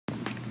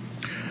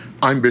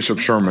I'm Bishop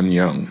Sherman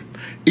Young.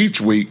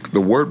 Each week, the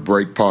Word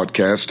Break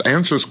podcast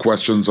answers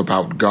questions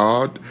about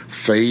God,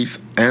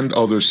 faith, and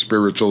other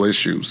spiritual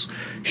issues.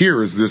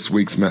 Here is this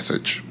week's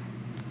message.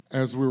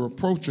 As we're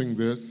approaching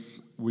this,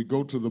 we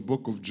go to the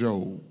book of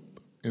Job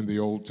in the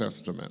Old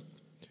Testament.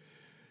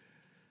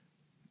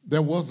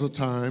 There was a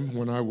time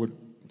when I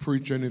would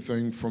preach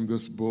anything from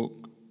this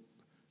book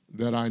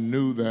that I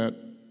knew that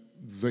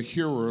the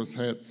hearers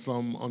had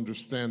some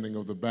understanding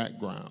of the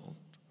background.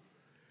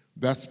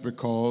 That's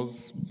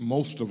because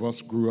most of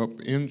us grew up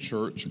in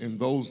church in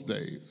those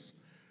days.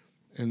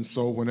 And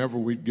so whenever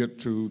we get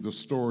to the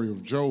story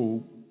of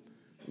Job,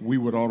 we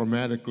would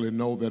automatically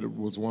know that it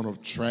was one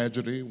of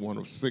tragedy, one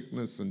of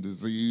sickness and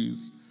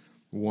disease,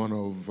 one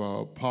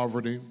of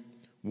poverty,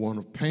 one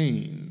of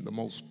pain, the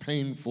most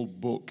painful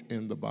book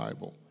in the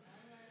Bible.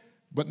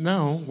 But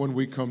now, when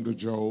we come to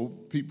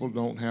Job, people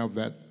don't have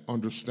that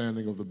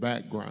understanding of the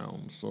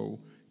background, so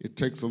it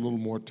takes a little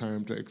more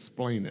time to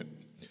explain it.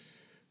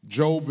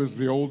 Job is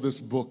the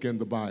oldest book in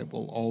the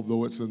Bible,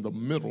 although it's in the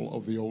middle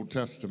of the Old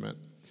Testament.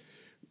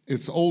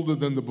 It's older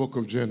than the book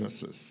of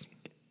Genesis,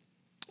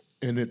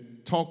 and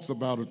it talks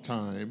about a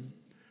time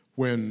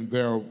when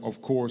there, of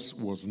course,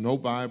 was no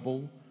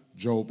Bible.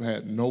 Job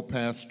had no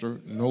pastor,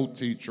 no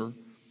teacher.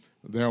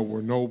 There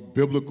were no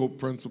biblical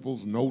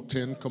principles, no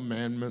 10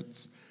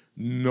 Commandments,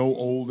 no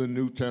Old and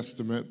New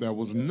Testament. There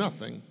was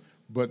nothing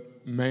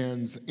but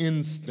man's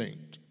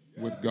instinct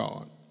with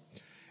God.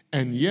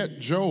 And yet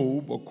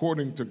Job,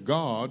 according to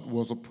God,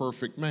 was a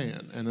perfect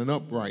man and an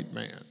upright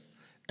man.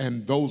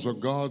 And those are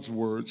God's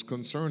words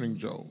concerning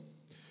Job.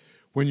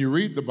 When you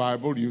read the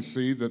Bible, you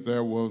see that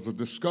there was a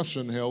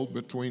discussion held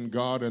between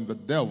God and the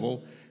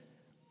devil,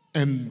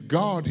 and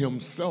God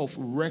himself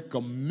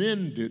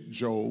recommended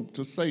Job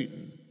to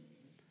Satan.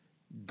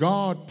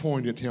 God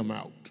pointed him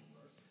out,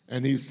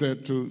 and he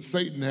said to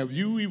Satan, "Have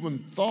you even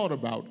thought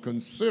about,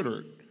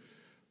 considered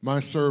my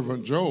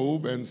servant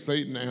Job?" And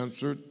Satan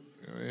answered,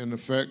 in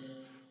effect,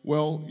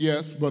 "Well,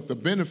 yes, but the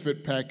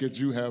benefit package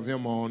you have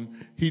him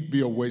on, he'd be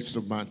a waste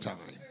of my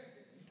time."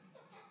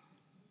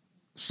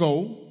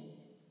 So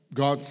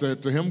God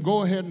said to him,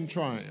 "Go ahead and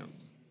try him."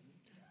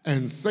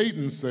 And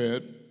Satan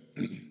said,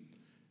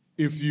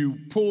 "If you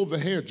pull the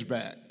hedge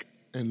back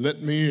and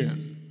let me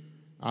in,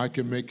 I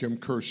can make him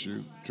curse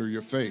you to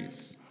your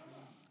face."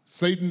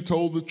 Satan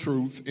told the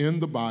truth in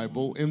the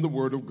Bible, in the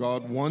Word of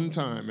God, one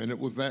time, and it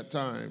was that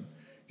time.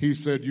 He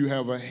said, "You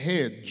have a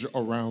hedge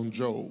around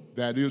Job."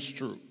 That is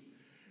true.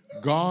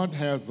 God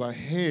has a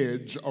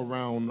hedge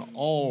around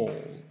all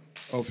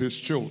of his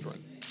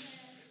children.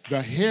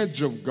 The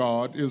hedge of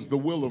God is the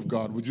will of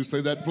God. Would you say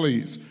that,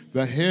 please?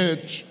 The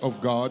hedge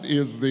of God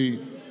is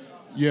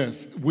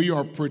yes, we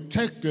are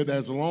protected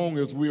as long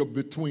as we are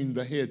between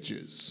the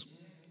hedges.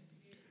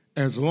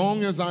 As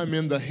long as I'm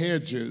in the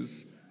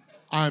hedges,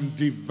 I'm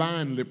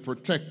divinely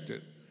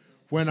protected.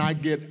 When I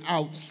get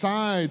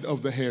outside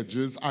of the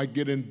hedges, I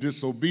get in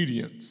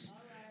disobedience,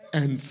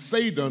 and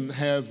Satan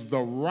has the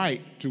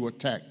right to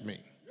attack me.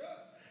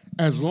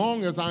 As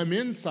long as I'm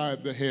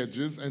inside the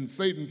hedges and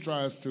Satan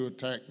tries to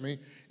attack me,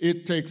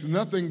 it takes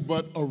nothing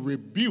but a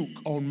rebuke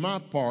on my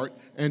part,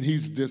 and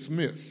he's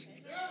dismissed.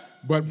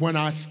 But when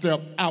I step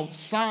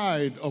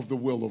outside of the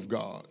will of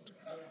God,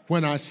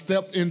 when I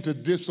step into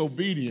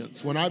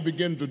disobedience, when I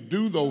begin to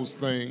do those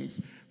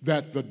things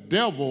that the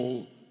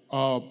devil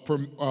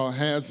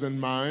has in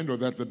mind, or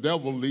that the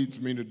devil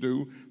leads me to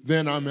do,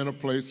 then I'm in a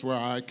place where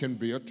I can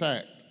be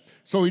attacked.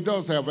 So he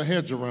does have a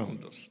hedge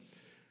around us.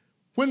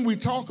 When we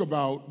talk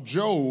about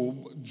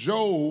Job,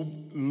 Job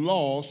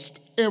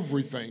lost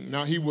everything.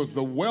 Now, he was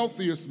the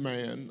wealthiest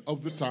man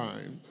of the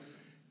time.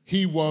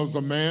 He was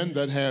a man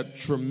that had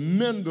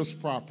tremendous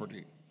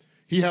property.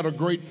 He had a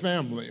great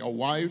family, a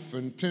wife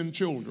and 10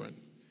 children.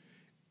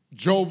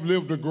 Job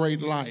lived a great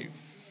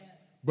life,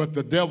 but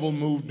the devil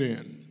moved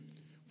in.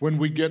 When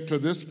we get to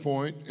this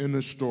point in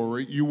the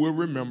story, you will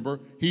remember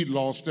he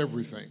lost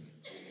everything.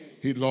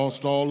 He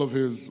lost all of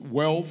his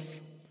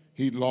wealth.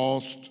 He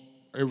lost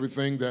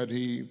everything that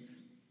he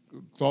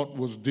thought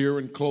was dear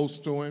and close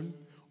to him.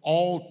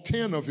 All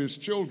 10 of his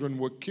children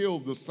were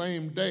killed the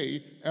same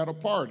day at a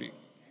party.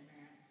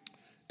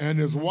 And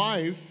his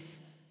wife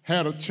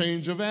had a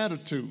change of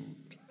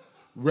attitude.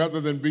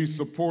 Rather than be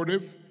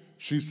supportive,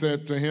 she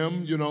said to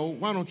him,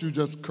 "Why don't you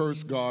just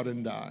curse God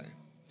and die?"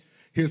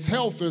 His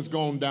health has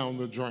gone down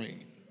the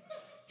drain.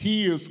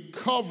 He is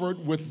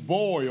covered with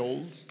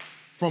boils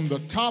from the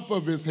top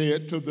of his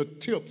head to the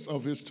tips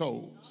of his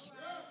toes.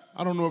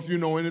 I don't know if you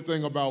know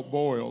anything about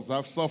boils.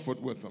 I've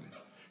suffered with them.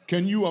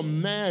 Can you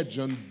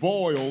imagine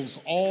boils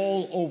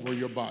all over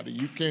your body?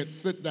 You can't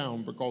sit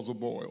down because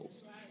of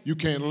boils. You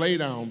can't lay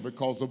down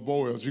because of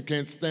boils. You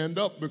can't stand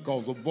up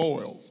because of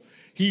boils.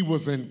 He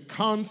was in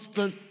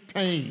constant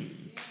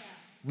pain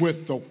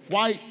with the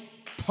white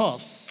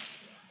pus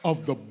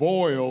of the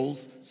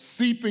boils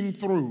seeping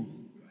through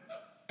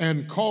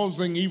and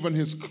causing even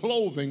his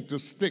clothing to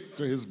stick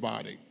to his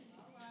body.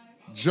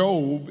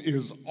 Job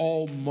is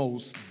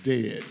almost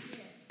dead.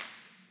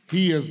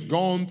 He has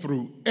gone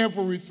through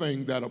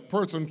everything that a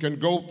person can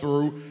go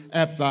through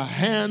at the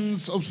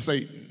hands of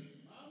Satan.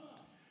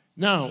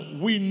 Now,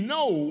 we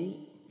know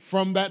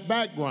from that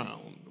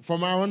background,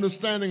 from our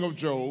understanding of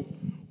Job,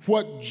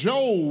 what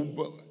Job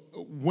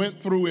went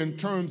through in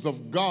terms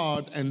of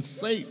God and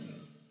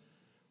Satan.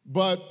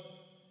 But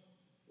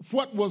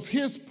what was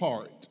his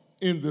part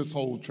in this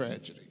whole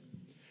tragedy?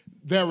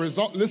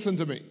 Listen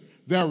to me,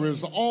 there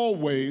is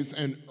always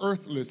an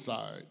earthly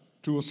side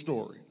to a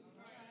story.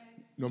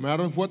 No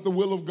matter what the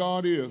will of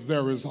God is,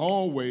 there is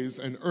always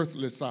an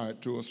earthly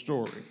side to a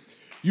story.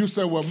 You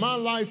say, well, my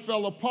life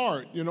fell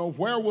apart.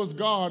 Where was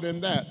God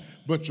in that?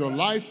 But your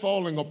life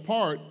falling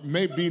apart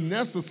may be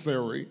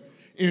necessary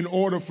in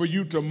order for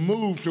you to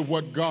move to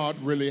what God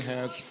really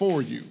has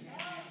for you.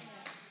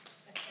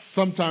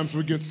 Sometimes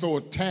we get so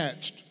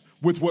attached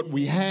with what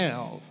we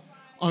have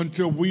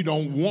until we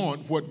don't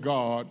want what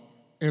God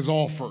has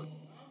offered.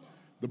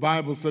 The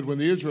Bible said when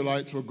the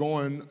Israelites were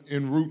going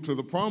en route to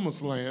the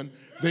promised land,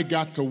 they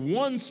got to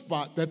one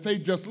spot that they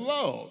just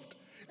loved.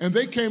 And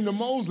they came to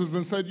Moses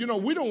and said,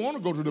 we don't want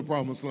to go to the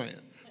promised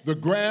land. The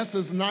grass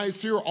is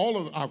nice here. All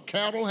of our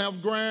cattle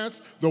have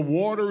grass. The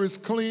water is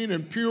clean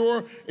and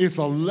pure. It's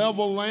a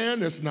level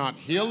land. It's not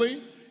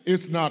hilly.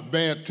 It's not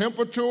bad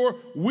temperature.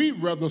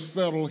 We'd rather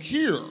settle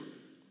here.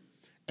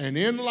 And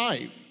in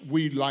life,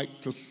 we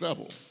like to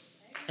settle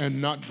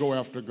and not go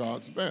after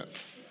God's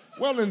best.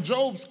 Well, in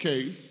Job's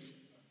case,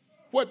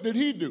 what did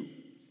he do?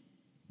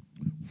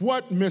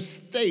 What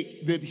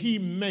mistake did he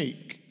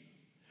make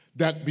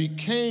that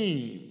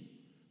became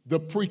the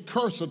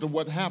precursor to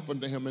what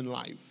happened to him in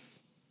life?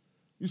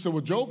 You said,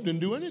 well, Job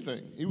didn't do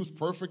anything. He was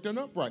perfect and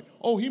upright.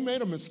 Oh, he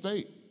made a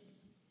mistake.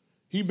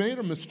 He made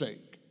a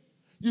mistake.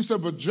 You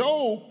said, but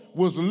Job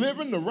was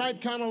living the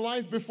right kind of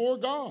life before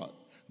God.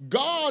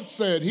 God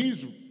said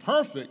he's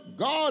perfect.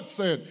 God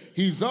said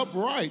he's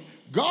upright.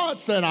 God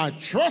said, I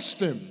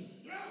trust him.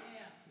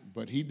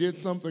 But he did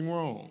something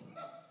wrong.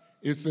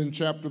 It's in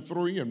chapter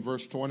 3 and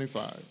verse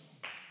 25.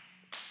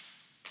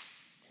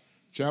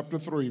 Chapter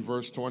 3,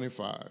 verse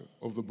 25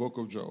 of the book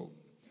of Job.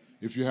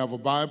 If you have a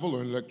Bible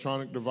or an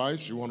electronic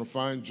device, you want to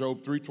find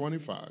Job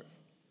 3:25.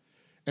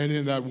 And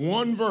in that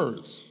one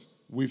verse,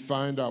 we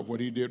find out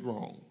what he did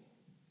wrong.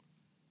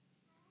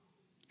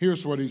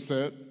 Here's what he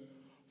said.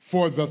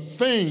 For the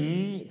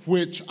thing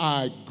which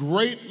I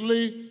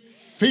greatly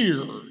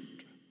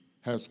feared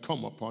has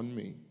come upon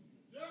me,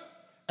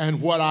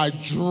 and what I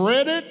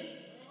dreaded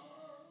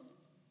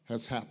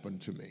has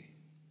happened to me.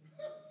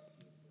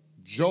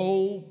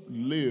 Job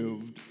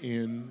lived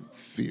in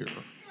fear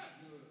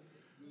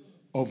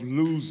of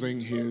losing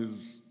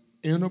his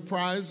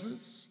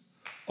enterprises,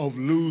 of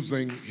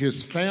losing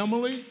his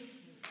family,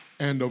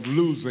 and of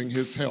losing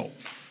his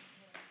health.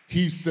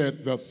 He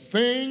said, the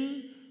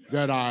thing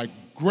that I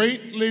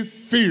greatly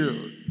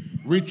feared.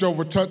 Reach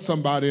over, touch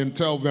somebody, and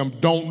tell them,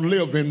 don't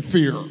live in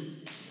fear.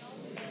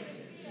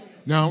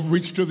 Now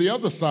reach to the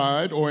other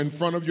side or in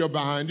front of you or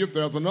behind you if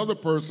there's another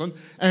person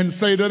and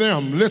say to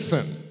them,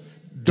 listen,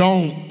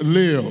 don't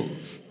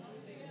live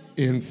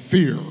in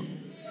fear.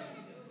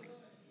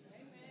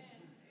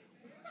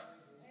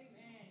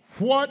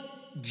 What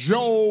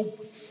Job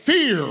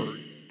feared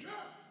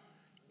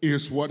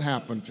is what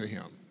happened to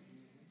him.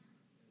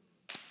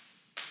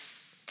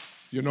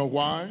 You know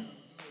why?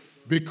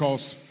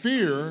 Because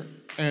fear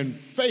and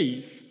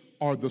faith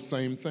are the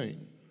same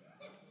thing.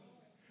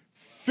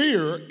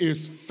 Fear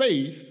is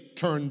faith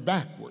turned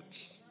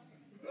backwards.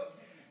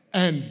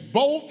 And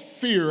both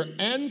fear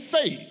and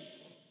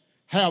faith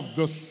have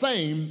the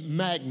same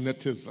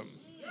magnetism.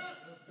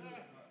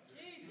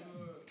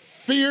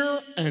 Fear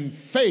and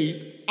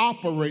faith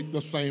operate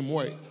the same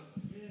way.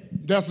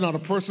 There's not a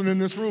person in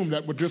this room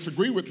that would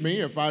disagree with me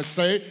if I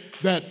say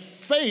that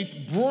faith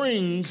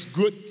brings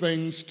good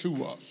things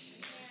to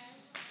us.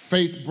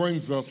 Faith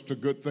brings us to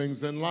good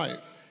things in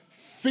life.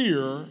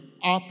 Fear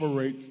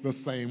operates the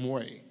same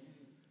way.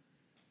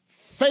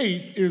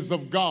 Faith is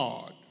of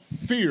God.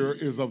 Fear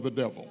is of the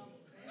devil.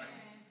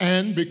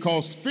 And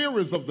because fear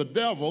is of the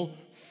devil,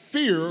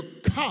 fear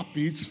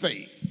copies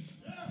faith.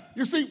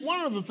 You see,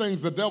 one of the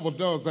things the devil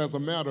does as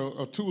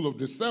a tool of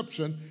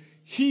deception,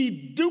 he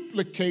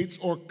duplicates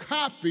or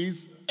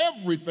copies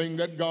everything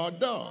that God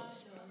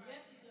does.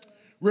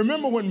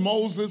 Remember when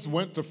Moses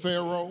went to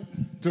Pharaoh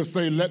to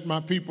say, let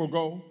my people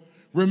go?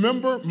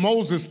 Remember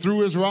Moses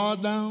threw his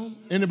rod down?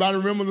 Anybody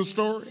remember the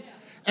story?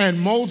 And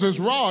Moses'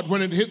 rod,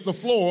 when it hit the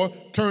floor,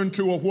 turned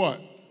to a what?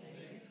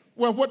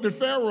 Well, what did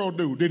Pharaoh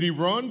do? Did he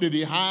run? Did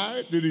he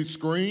hide? Did he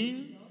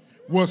scream?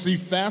 Was he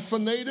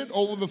fascinated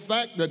over the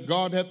fact that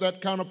God had that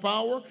kind of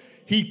power?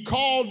 He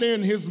called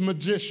in his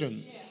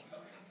magicians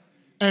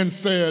and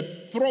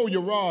said, throw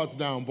your rods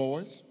down,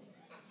 boys.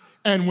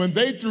 And when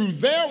they threw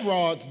their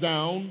rods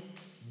down,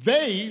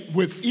 they,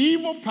 with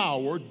evil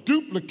power,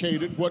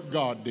 duplicated what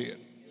God did.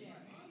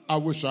 I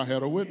wish I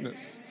had a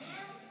witness.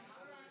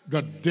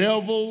 The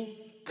devil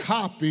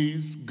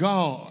copies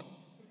God.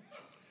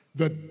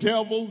 The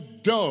devil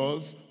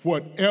does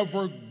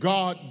whatever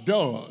God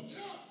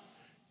does.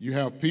 You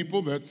have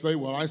people that say,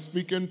 well, I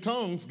speak in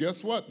tongues.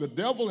 Guess what? The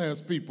devil has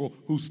people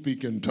who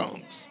speak in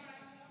tongues.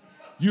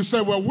 You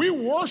say, well, we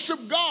worship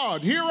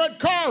God here at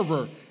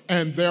Carver,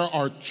 and there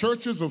are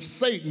churches of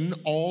Satan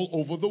all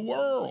over the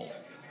world.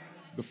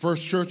 The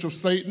First Church of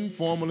Satan,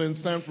 formerly in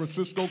San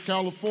Francisco,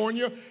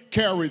 California,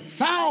 carried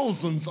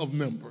thousands of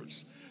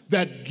members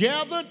that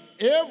gathered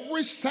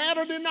every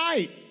Saturday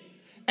night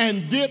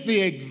and did the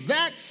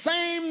exact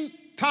same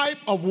type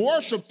of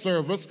worship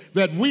service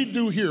that we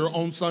do here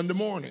on Sunday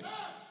morning.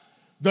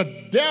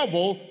 The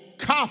devil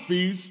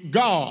copies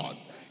God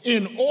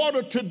in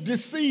order to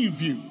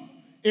deceive you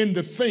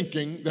into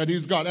thinking that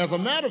he's God. As a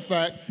matter of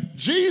fact,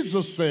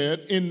 Jesus said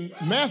in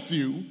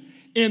Matthew,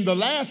 in the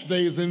last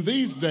days, in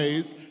these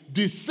days,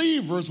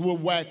 deceivers will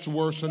wax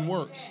worse and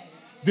worse.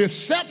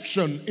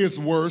 Deception is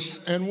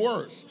worse and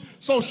worse.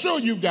 So sure,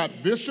 you've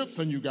got bishops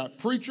and you've got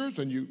preachers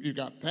and you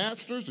got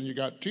pastors and you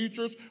got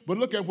teachers, but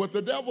look at what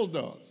the devil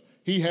does.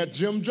 He had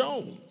Jim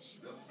Jones.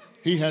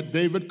 He had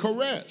David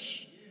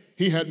Koresh.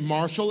 He had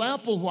Marshall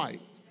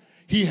Applewhite.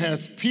 He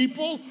has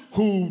people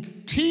who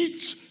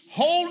teach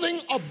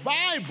holding a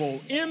Bible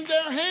in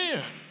their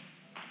hand,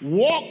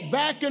 walk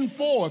back and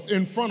forth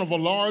in front of a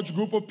large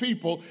group of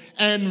people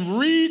and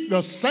read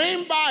the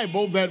same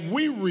Bible that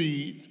we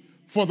read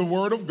for the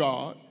Word of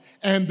God,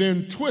 and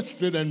then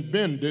twist it and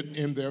bend it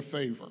in their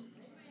favor.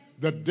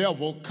 The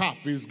devil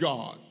copies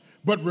God.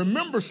 But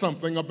remember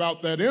something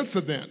about that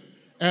incident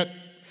at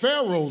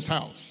Pharaoh's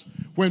house.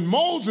 When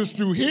Moses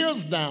threw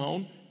his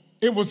down,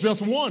 it was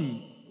just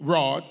one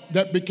rod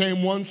that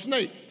became one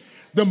snake.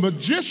 The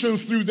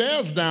magicians threw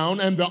theirs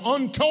down, and the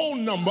untold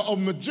number of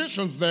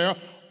magicians there,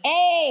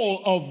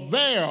 all of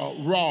their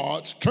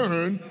rods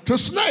turned to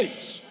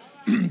snakes.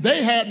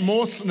 They had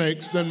more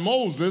snakes than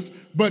Moses,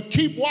 but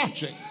keep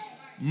watching.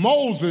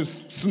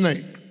 Moses'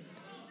 snake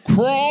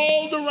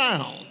crawled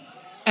around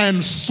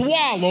and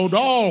swallowed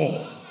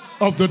all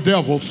of the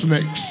devil's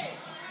snakes.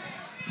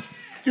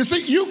 You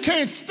see, you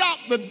can't stop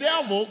the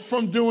devil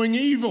from doing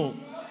evil.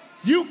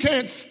 You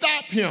can't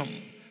stop him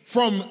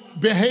from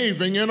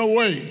behaving in a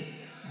way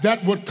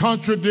that would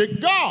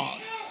contradict God.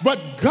 But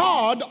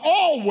God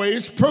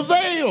always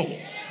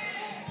prevails.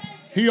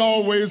 He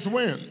always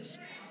wins.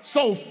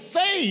 So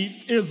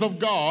faith is of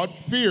God,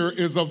 fear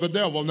is of the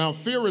devil. Now,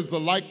 fear is the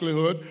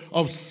likelihood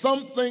of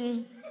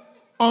something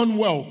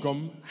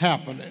unwelcome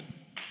happening.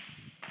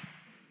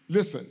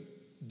 Listen,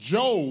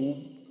 Job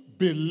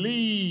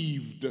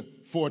believed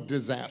for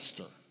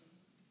disaster.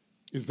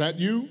 Is that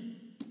you?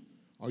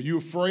 Are you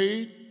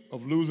afraid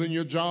of losing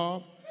your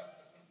job?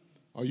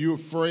 Are you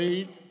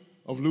afraid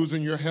of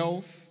losing your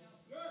health?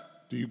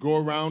 Do you go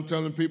around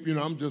telling people,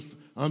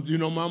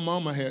 my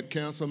mama had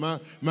cancer, my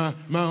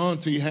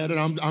auntie had it,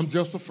 I'm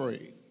just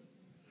afraid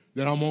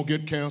that I'm gonna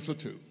get cancer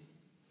too.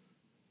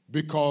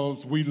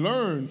 Because we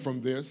learn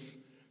from this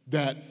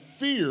that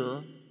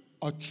fear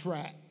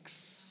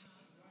attracts.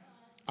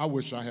 I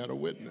wish I had a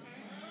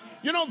witness.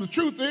 The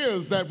truth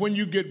is that when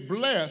you get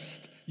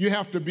blessed, you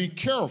have to be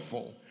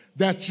careful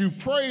that you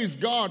praise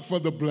God for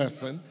the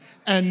blessing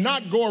and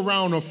not go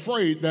around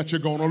afraid that you're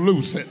gonna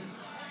lose it.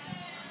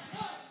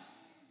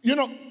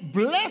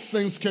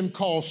 Blessings can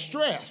cause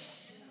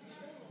stress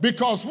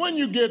because when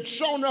you get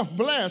shown enough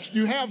blessed,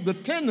 you have the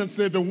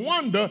tendency to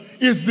wonder,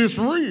 is this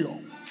real?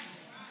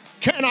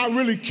 Can I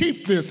really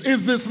keep this?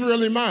 Is this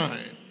really mine?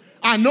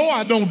 I know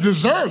I don't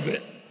deserve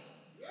it.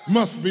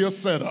 Must be a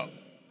setup.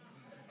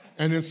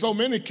 And in so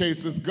many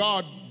cases,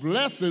 God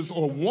blesses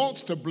or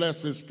wants to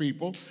bless his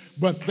people,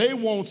 but they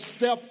won't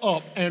step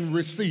up and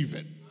receive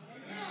it.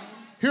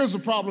 Here's the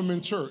problem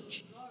in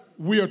church.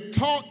 We are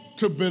taught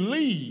to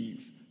believe,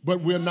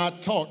 but we're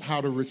not taught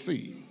how to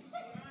receive.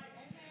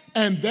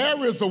 And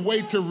there is a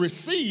way to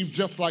receive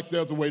just like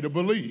there's a way to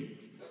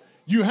believe.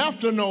 You have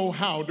to know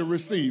how to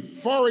receive.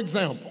 For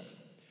example,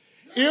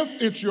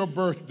 if it's your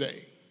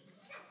birthday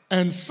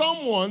and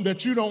someone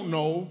that you don't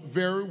know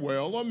very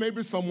well, or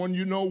maybe someone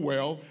you know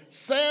well,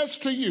 says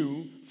to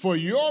you, for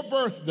your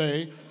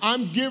birthday,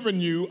 I'm giving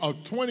you a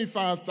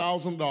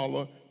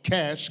 $25,000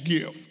 cash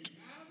gift.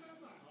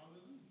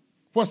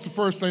 What's the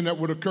first thing that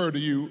would occur to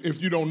you if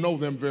you don't know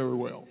them very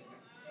well?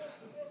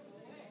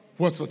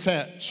 What's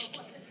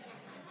attached?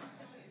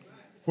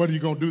 What are you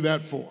going to do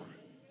that for?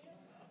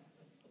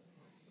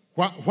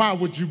 Why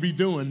would you be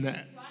doing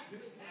that?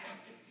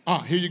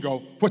 Here you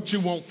go. What you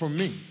want from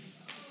me?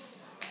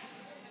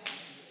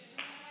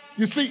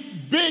 You see,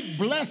 big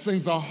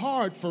blessings are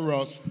hard for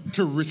us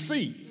to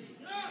receive.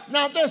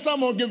 Now, if there's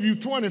someone going to give you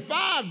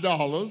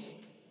 $25,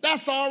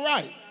 that's all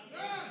right.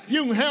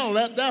 You can handle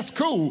that. That's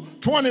cool.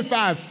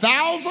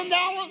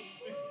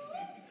 $25,000?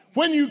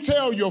 When you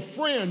tell your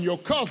friend, your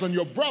cousin,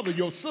 your brother,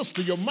 your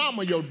sister, your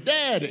mama, your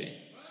daddy,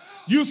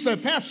 you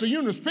said, Pastor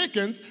Eunice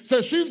Pickens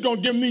says she's going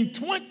to give me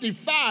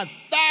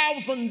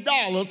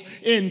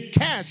 $25,000 in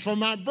cash for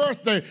my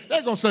birthday.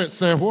 They're going to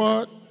say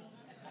what?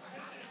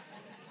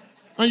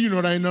 And you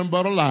know that ain't nothing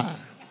but a lie.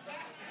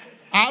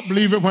 I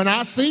believe it when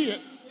I see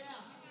it.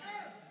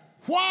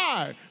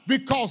 Why?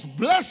 Because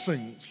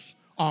blessings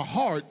are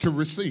hard to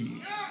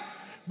receive.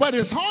 But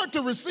it's hard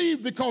to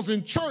receive because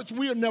in church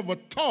we are never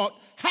taught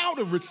how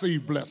to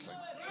receive blessing.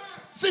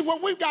 See,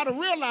 what we've got to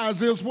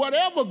realize is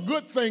whatever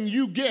good thing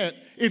you get,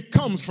 it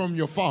comes from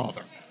your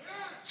Father.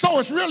 So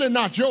it's really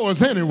not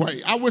yours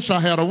anyway. I wish I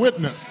had a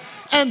witness.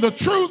 And the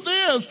truth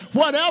is,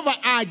 whatever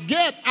I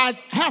get, I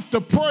have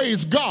to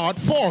praise God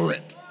for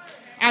it.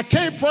 I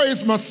can't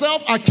praise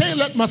myself. I can't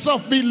let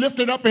myself be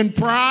lifted up in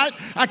pride.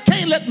 I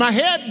can't let my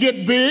head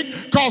get big,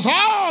 because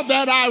all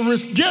that I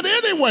get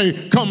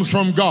anyway comes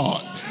from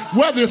God.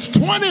 Whether it's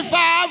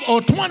 25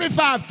 or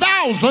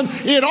 25,000,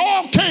 it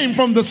all came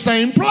from the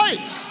same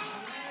place.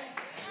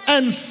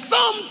 And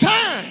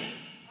sometime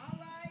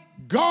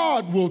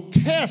God will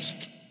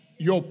test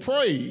your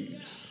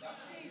praise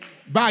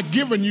by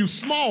giving you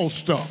small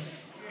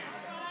stuff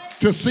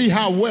to see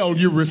how well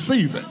you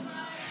receive it.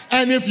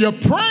 And if you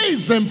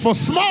praise him for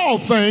small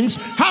things,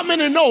 how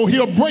many know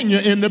he'll bring you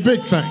in the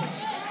big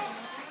things?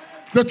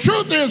 The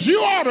truth is, you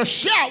ought to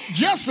shout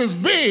just as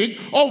big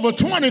over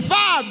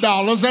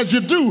 $25 as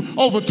you do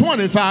over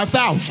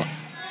 25,000.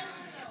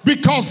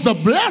 Because the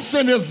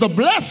blessing is the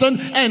blessing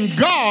and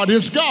God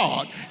is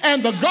God.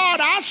 And the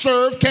God I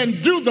serve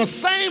can do the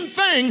same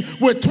thing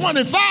with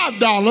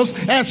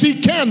 $25 as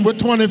he can with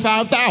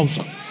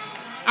 25,000.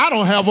 I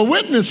don't have a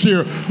witness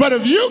here. But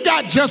if you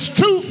got just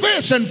 2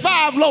 fish and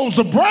 5 loaves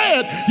of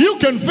bread, you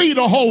can feed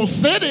a whole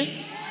city.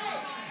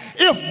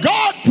 If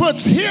God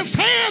puts his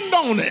hand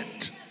on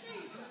it.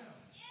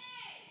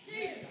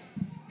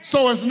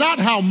 So it's not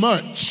how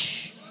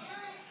much.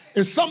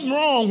 It's something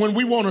wrong when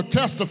we want to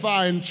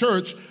testify in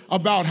church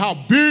about how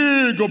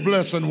big a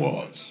blessing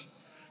was.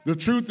 The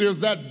truth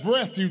is that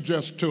breath you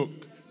just took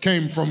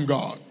came from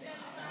God.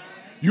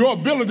 Your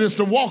abilities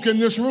to walk in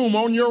this room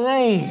on your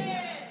own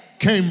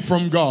came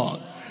from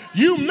God.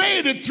 You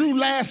made it through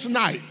last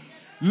night,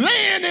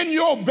 laying in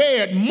your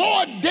bed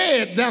more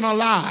dead than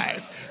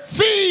alive.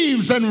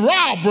 Thieves and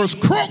robbers,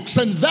 crooks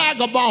and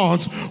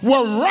vagabonds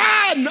were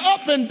riding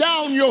up and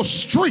down your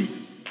street,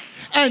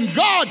 and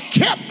God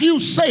kept you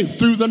safe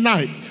through the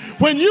night.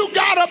 When you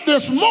got up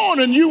this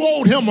morning, you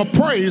owed him a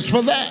praise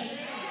for that.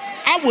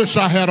 I wish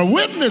I had a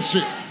witness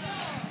here.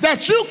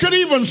 That you could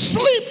even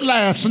sleep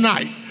last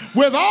night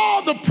with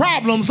all the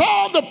problems,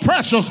 all the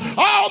pressures,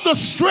 all the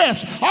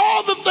stress,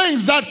 all the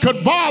things that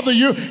could bother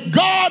you.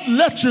 God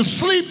let you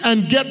sleep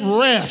and get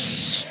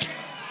rest.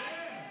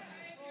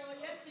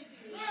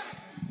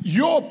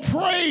 Your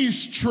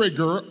praise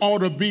trigger ought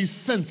to be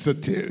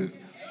sensitive.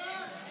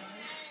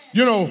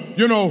 You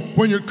know,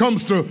 when it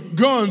comes to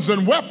guns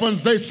and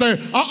weapons, they say,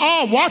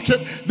 watch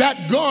it.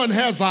 That gun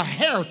has a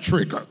hair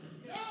trigger.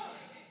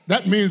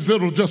 That means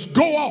it'll just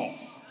go off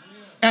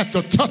at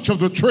the touch of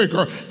the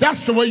trigger.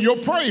 That's the way your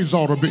praise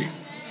ought to be.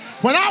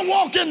 When I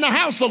walk in the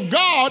house of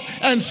God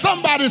and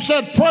somebody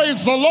said,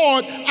 praise the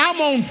Lord, I'm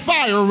on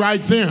fire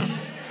right then.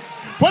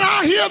 When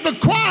I hear the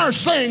choir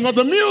sing or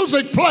the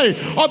music play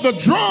or the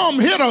drum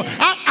hit,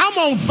 I'm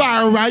on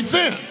fire right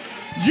then.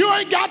 You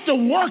ain't got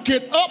to work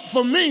it up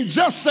for me.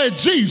 Just say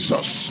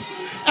Jesus,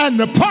 and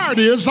the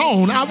party is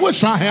on. I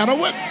wish I had a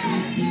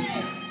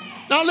witness.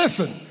 Now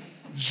listen,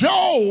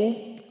 Job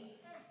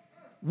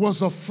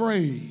was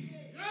afraid.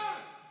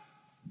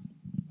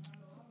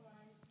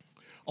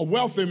 A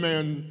wealthy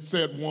man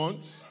said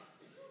once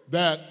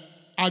that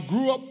I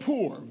grew up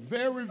poor,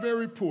 very,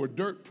 very poor,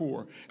 dirt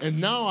poor,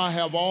 and now I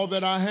have all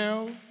that I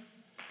have,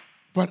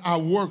 but I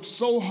worked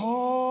so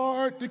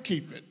hard to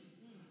keep it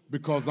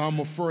because I'm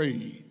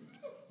afraid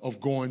of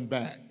going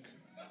back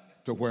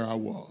to where I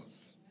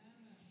was.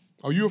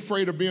 Are you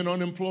afraid of being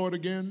unemployed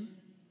again?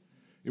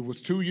 It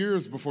was 2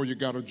 years before you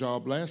got a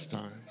job last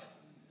time.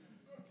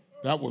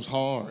 That was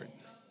hard.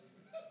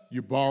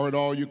 You borrowed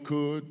all you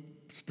could,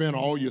 spent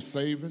all your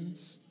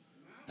savings.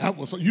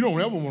 You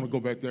don't ever want to go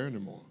back there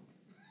anymore.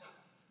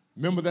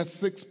 Remember that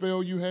sick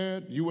spell you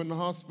had? You were in the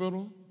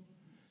hospital,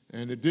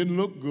 and it didn't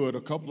look good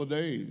a couple of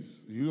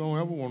days. You don't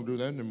ever want to do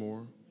that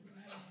anymore.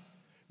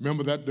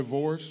 Remember that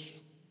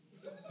divorce?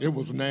 It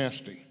was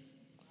nasty.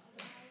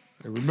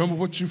 And remember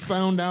what you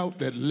found out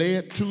that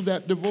led to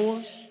that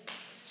divorce?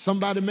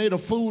 Somebody made a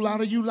fool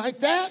out of you like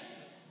that?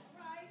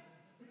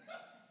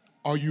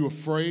 Are you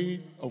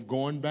afraid of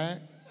going back?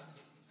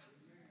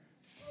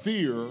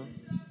 Fear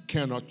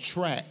can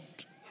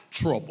attract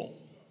trouble.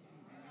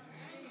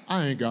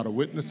 I ain't got a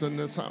witness in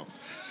this house.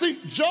 See,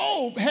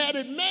 Job had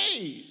it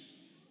made.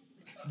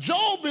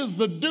 Job is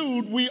the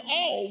dude we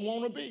all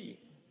want to be.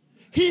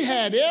 He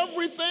had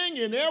everything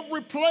in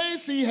every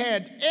place. He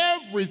had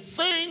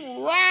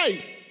everything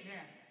right.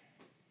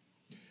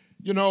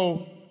 You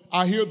know,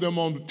 I hear them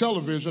on the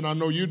television, I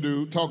know you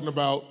do, talking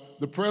about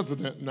the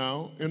president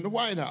now in the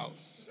White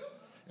House.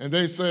 And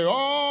they say,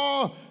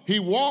 oh, he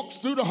walks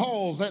through the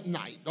halls at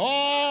night.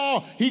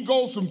 Oh, he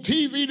goes from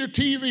TV to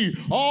TV.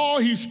 Oh,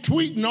 he's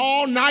tweeting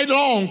all night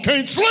long,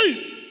 can't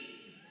sleep.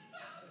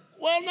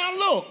 Well, now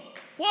look,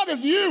 what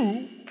if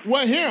you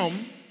were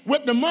him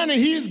with the money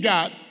he's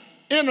got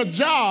in a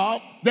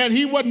job that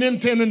he wasn't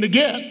intending to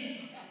get?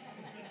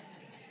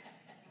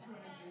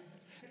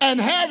 and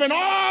having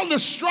all the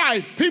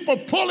strife, people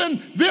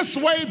pulling this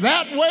way,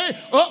 that way,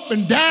 up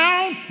and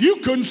down, you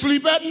couldn't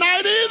sleep at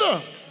night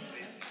either.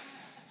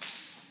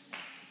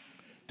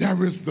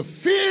 There is the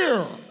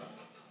fear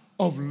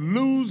of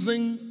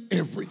losing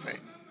everything.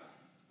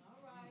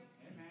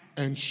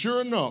 And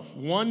sure enough,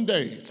 one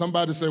day,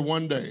 somebody say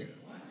one day.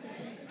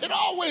 It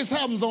always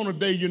happens on a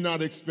day you're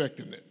not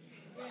expecting it.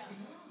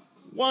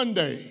 One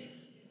day,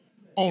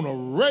 on a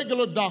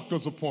regular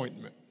doctor's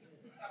appointment,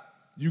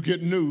 you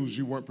get news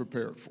you weren't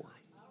prepared for.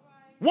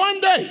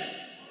 One day,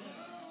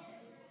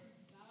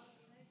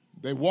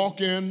 they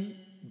walk in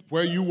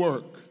where you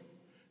work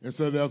and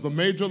say there's a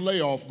major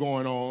layoff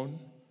going on,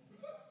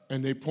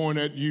 and they point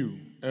at you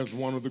as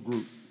one of the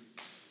group.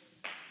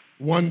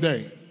 One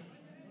day.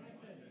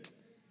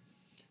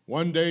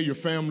 One day your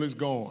family's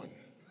gone.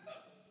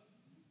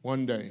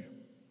 One day.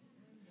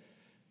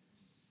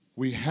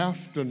 We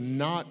have to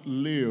not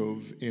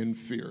live in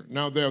fear.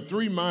 Now, there are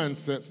three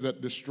mindsets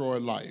that destroy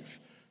life.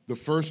 The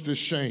first is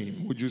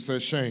shame. Would you say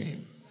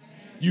shame?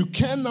 You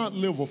cannot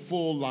live a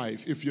full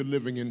life if you're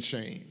living in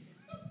shame.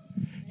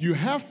 You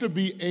have to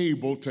be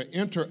able to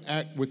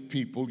interact with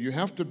people. You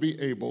have to be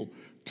able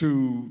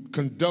to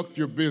conduct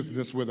your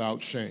business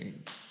without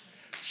shame.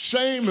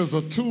 Shame is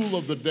a tool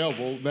of the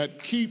devil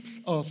that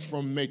keeps us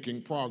from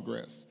making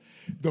progress.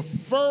 The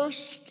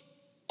first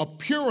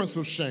appearance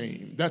of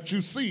shame that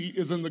you see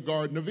is in the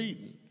Garden of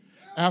Eden.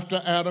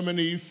 After Adam and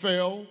Eve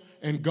fell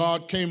and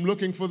God came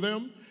looking for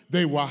them,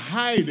 they were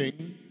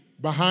hiding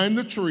behind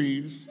the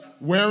trees,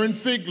 wearing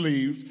fig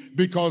leaves,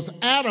 because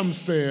Adam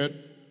said,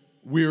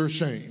 "We're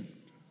ashamed."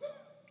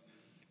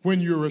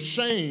 When you're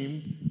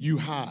ashamed, you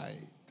hide.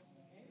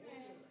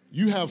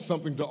 You have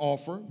something to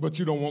offer, but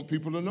you don't want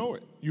people to know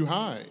it. You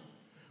hide.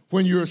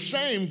 When you're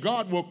ashamed,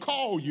 God will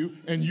call you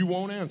and you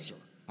won't answer.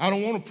 I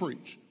don't want to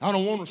preach. I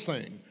don't want to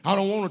sing. I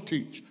don't want to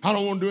teach. I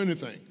don't want to do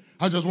anything.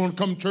 I just want to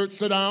come to church,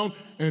 sit down,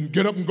 and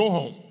get up and go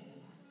home.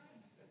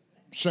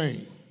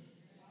 Shame.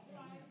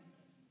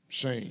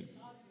 Shame.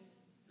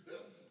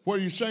 What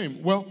are you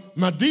ashamed? Well,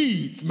 my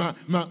deeds, my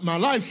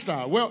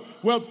lifestyle.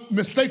 Well,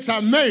 mistakes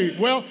I made.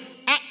 Well,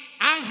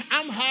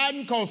 I'm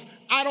hiding because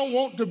I don't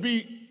want to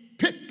be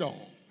picked on.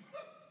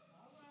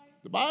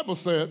 The Bible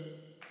said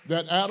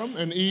that Adam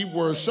and Eve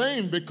were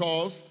ashamed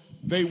because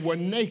they were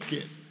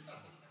naked.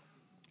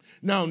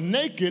 Now,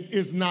 naked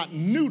is not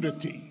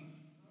nudity.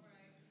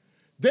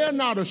 They're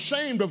not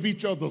ashamed of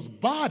each other's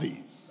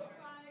bodies.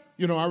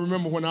 You know, I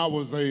remember when I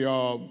was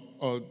a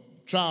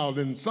child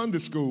in Sunday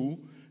school,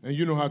 and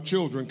you know how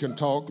children can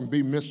talk and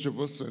be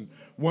mischievous, and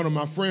one of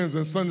my friends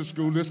in Sunday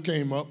school, this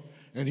came up,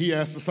 and he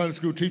asked the Sunday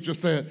school teacher,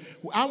 said,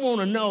 "I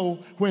want to know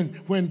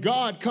when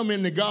God come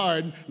in the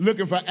garden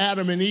looking for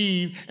Adam and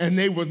Eve and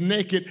they was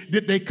naked,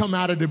 did they come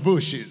out of the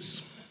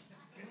bushes?"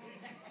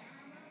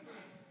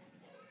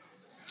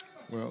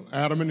 Well,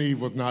 Adam and Eve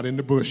was not in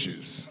the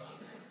bushes.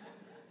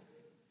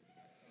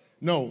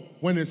 No,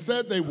 when it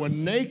said they were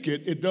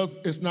naked,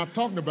 it's not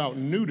talking about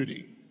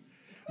nudity.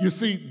 You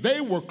see,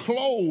 they were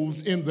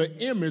clothed in the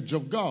image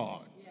of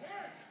God.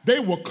 They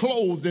were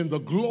clothed in the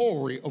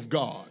glory of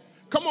God.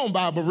 Come on,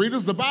 Bible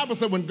readers. The Bible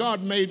said when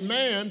God made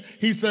man,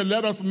 he said,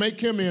 "Let us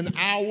make him in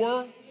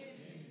our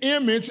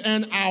image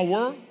and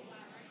our."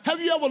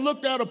 Have you ever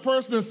looked at a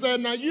person and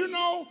said, "Now, you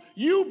know,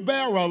 you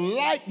bear a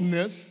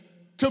likeness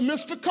to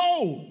Mr.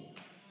 Cole.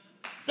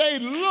 They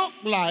look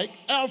like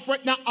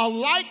Alfred." Now, a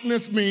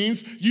likeness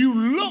means you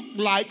look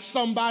like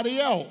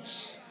somebody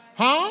else.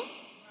 Huh?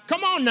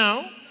 Come on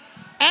now.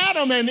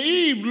 Adam and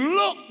Eve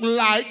look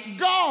like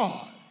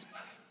God.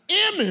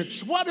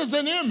 Image, what is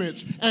an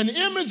image? An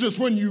image is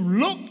when you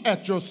look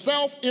at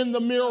yourself in the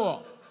mirror,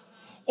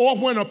 or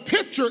when a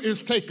picture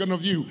is taken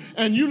of you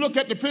and you look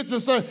at the picture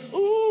and say,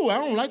 "Ooh, I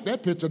don't like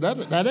that picture.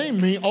 That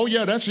ain't me." Oh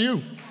yeah, that's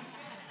you.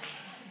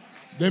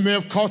 They may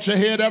have caught your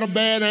head at a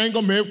bad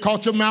angle, may have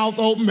caught your mouth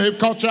open, may have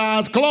caught your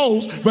eyes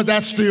closed, but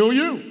that's still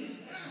you.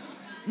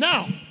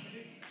 Now,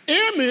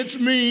 image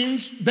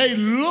means they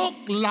look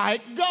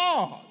like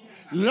God.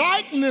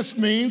 Likeness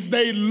means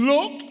they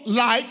look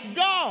like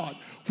God.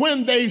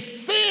 When they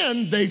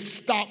sin, they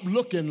stop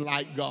looking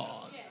like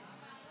God.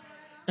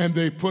 And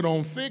they put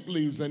on fig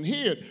leaves and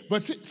hid.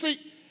 But see,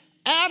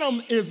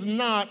 Adam is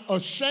not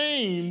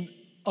ashamed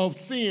of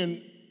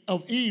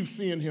Eve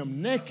seeing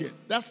him naked.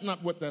 That's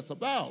not what that's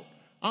about.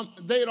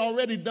 They had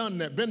already done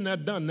that, been there,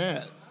 done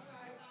that.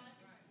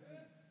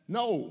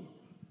 No,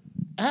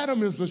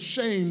 Adam is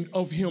ashamed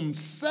of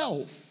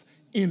himself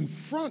in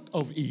front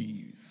of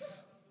Eve.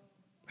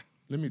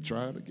 Let me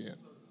try it again.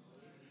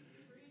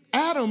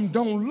 Adam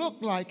don't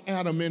look like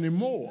Adam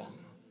anymore.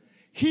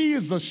 He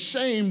is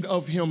ashamed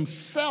of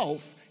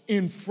himself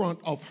in front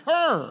of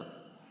her.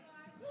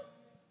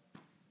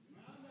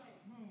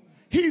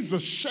 He's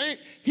ashamed.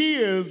 He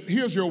is,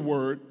 here's your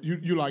word,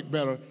 you like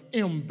better,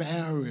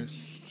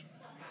 embarrassed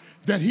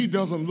that he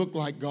doesn't look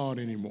like God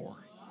anymore.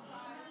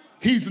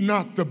 He's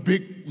not the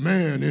big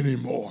man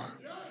anymore.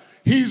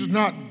 He's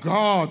not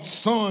God's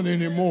son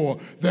anymore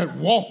that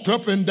walked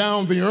up and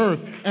down the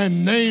earth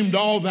and named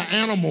all the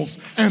animals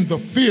and the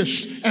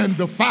fish and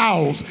the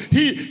fowls.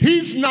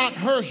 He's not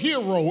her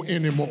hero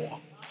anymore.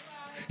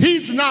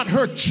 He's not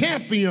her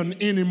champion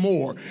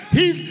anymore.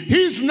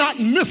 He's not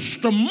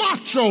Mr.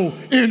 Macho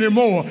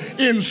anymore.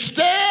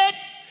 Instead,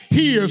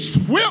 he is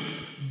whipped,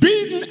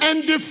 beaten,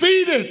 and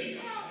defeated.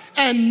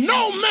 And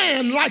no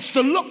man likes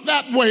to look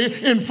that way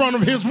in front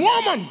of his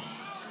woman.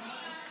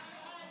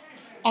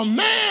 A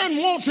man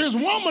wants his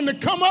woman to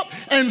come up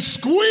and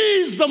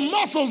squeeze the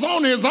muscles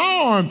on his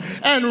arm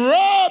and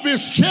rub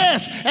his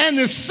chest and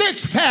his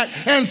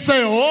six-pack and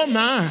say, oh,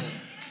 my.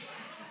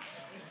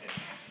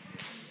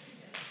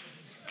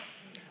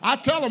 I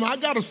tell him I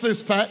got a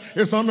six-pack.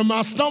 It's under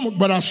my stomach,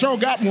 but I sure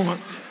got one.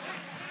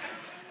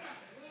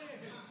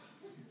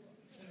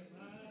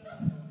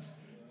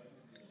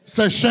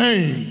 Say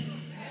shame.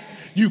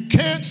 You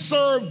can't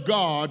serve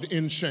God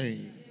in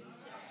shame.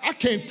 I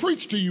can't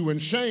preach to you in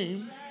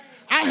shame.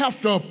 I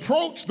have to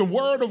approach the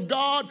Word of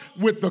God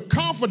with the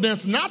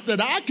confidence, not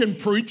that I can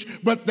preach,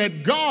 but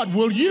that God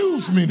will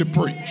use me to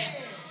preach.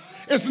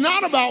 It's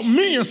not about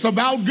me, it's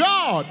about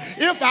God.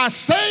 If I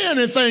say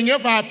anything,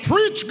 if I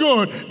preach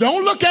good,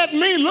 don't look at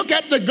me, look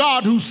at the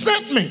God who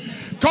sent me.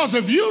 Because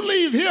if you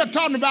leave here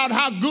talking about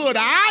how good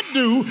I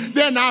do,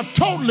 then I've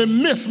totally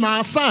missed my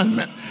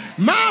assignment.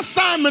 My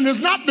assignment is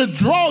not to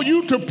draw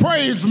you to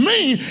praise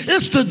me,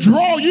 it's to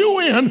draw you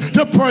in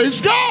to praise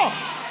God.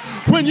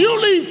 When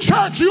you leave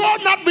church, you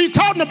ought not be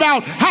talking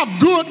about how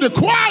good the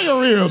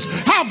choir is,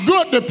 how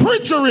good the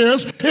preacher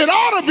is. It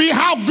ought to be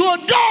how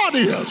good God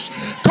is.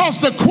 Because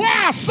the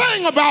choir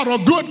sang about a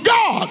good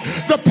God.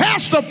 The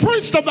pastor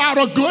preached about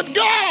a good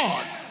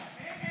God.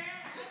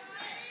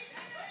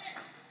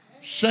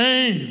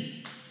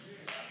 Shame.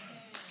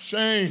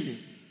 Shame.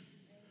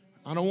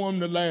 I don't want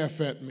them to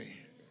laugh at me.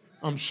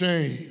 I'm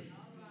ashamed.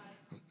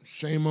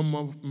 Shame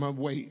on my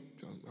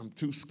weight. I'm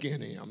too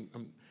skinny.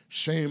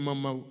 Shame on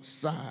my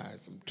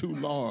size. I'm too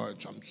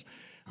large. I'm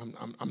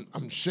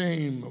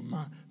ashamed of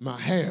my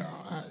hair.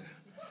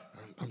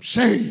 I'm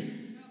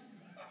ashamed.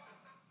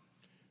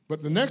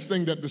 But the next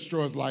thing that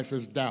destroys life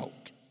is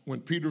doubt.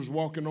 When Peter's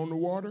walking on the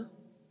water,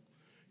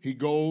 he's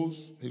going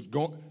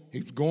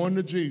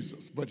to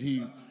Jesus, but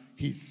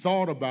he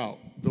thought about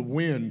the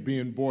wind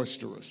being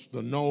boisterous,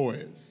 the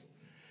noise.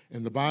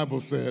 And the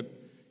Bible said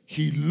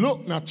he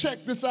looked. Now check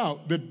this out.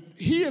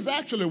 He is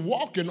actually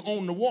walking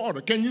on the water.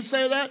 Can you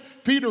say that?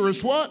 Peter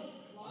is what?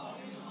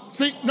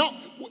 See,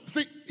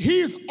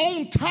 he's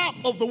on top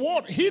of the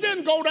water. He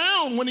didn't go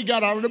down when he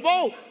got out of the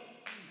boat.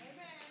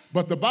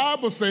 But the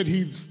Bible said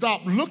he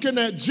stopped looking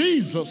at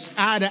Jesus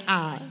eye to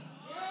eye,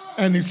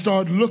 and he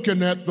started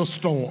looking at the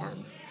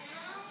storm.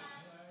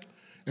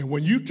 And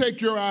when you take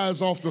your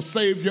eyes off the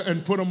Savior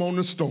and put them on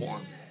the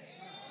storm,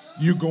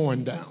 you're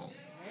going down.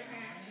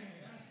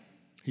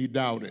 He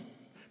doubted.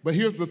 But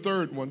here's the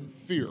third one,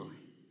 fear.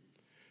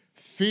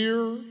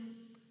 Fear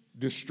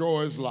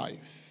destroys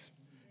life.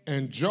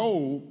 And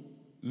Job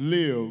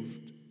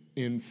lived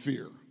in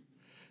fear.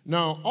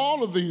 Now,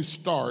 all of these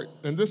start,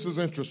 and this is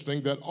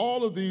interesting, that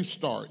all of these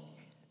start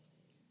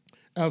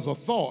as a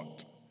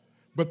thought,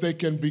 but they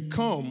can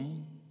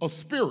become a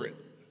spirit.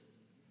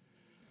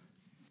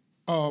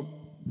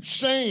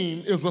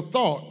 Shame is a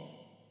thought.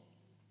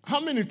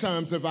 How many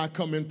times have I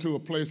come into a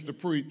place to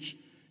preach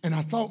and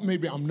I thought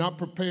maybe I'm not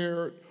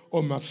prepared,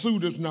 or my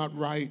suit is not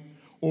right,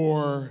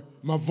 or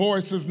my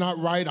voice is not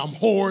right, I'm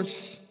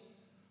hoarse?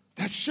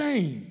 That's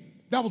shame.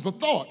 That was a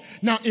thought.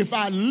 Now, if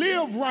I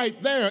live right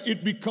there,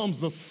 it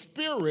becomes a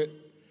spirit,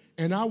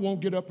 and I won't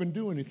get up and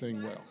do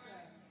anything well.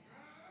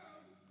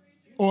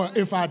 Or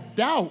if I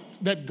doubt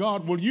that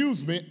God will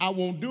use me, I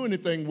won't do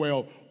anything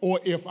well, or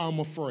if I'm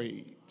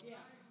afraid.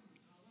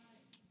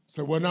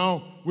 So, well,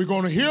 now we're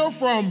going to hear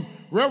from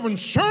Reverend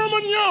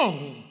Sherman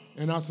Young.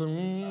 And I said,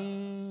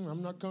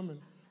 I'm not coming.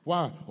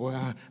 Why?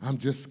 Well, I'm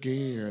just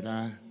scared.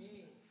 I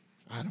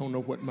don't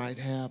know what might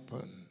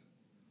happen.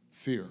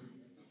 Fear.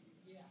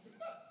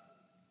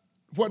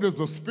 What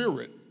is a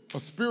spirit? A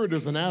spirit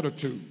is an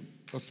attitude.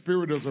 A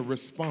spirit is a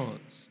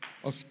response.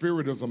 A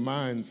spirit is a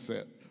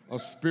mindset. A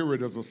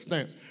spirit is a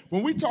stance.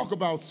 When we talk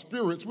about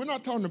spirits, we're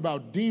not talking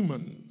about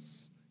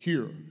demons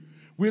here.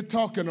 We're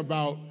talking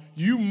about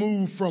you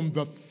move from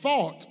the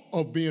thought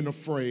of being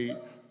afraid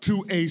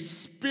to a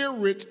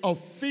spirit of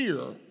fear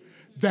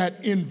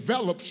that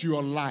envelops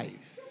your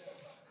life.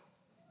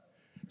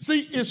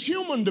 See, it's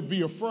human to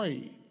be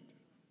afraid.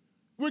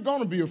 We're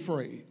going to be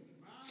afraid.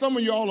 Some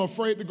of y'all are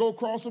afraid to go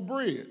across a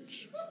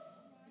bridge.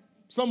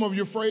 Some of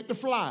you are afraid to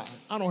fly.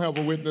 I don't have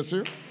a witness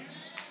here.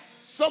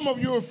 Some of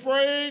you are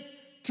afraid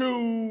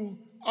to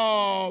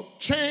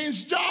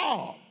change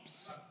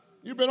jobs.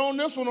 You've been on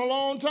this one a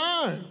long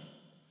time.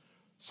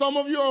 Some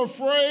of you are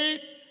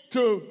afraid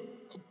to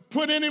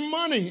put any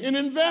money in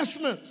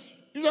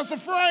investments. You're just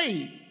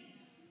afraid.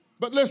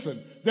 But listen,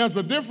 there's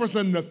a difference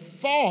in the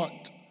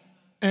thought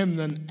and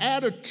an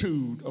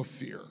attitude of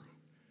fear.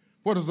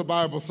 What does the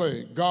Bible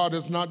say? God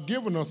has not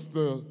given us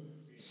the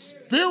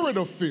spirit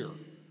of fear,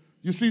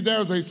 You see,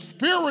 there's a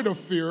spirit of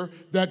fear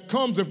that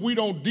comes if we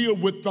don't deal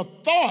with the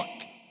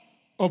thought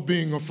of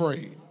being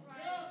afraid.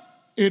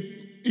 It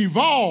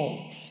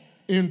evolves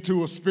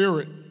into a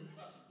spirit.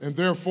 And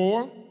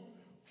therefore,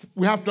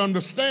 we have to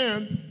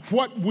understand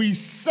what we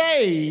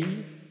say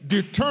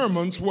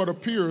determines what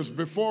appears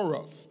before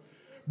us.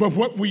 But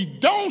what we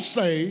don't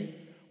say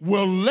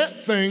will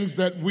let things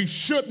that we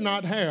should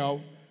not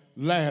have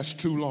last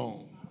too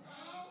long.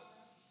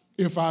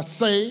 If I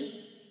say,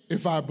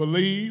 if I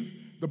believe,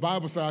 the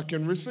Bible says I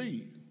can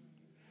receive.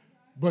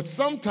 But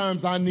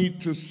sometimes I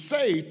need to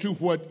say to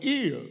what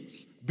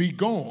is, be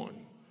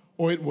gone,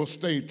 or it will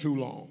stay too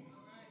long.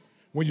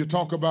 When you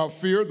talk about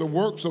fear, the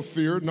works of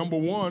fear, number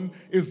one,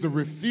 is the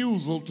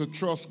refusal to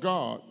trust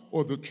God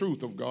or the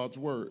truth of God's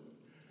word.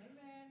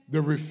 Amen.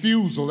 The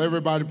refusal,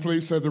 everybody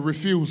please say the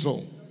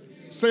refusal.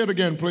 Say it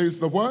again, please,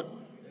 the what?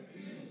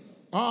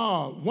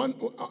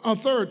 A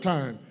third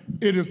time.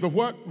 It is the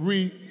what?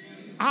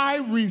 I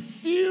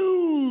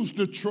refuse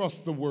to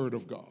trust the word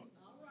of God.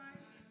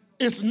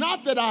 It's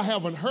not that I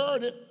haven't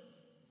heard it.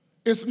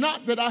 It's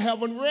not that I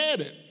haven't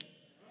read it.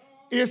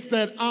 It's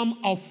that I'm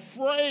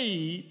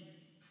afraid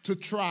to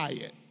try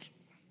it.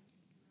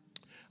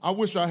 I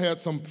wish I had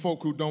some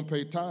folk who don't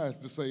pay tithes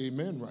to say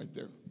amen right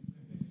there.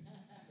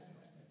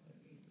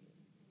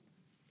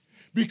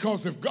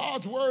 Because if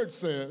God's word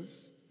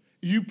says,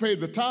 you pay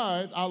the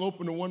tithe, I'll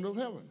open the window of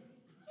heaven.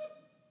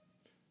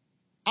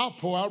 I'll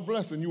pour out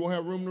blessing you won't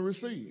have room to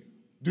receive.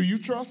 Do you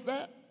trust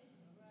that?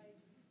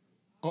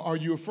 Or are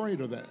you afraid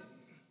of that?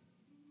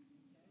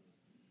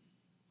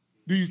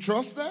 Do you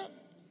trust that?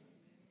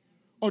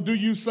 Or do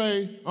you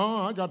say,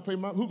 I got to pay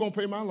who's going to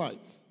pay my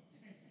lights?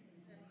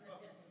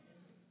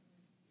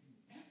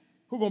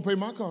 Who's going to pay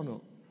my car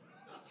note?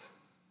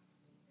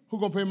 Who's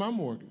going to pay my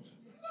mortgage?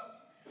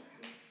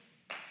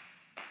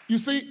 You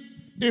see,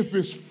 if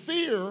it's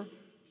fear,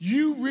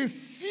 you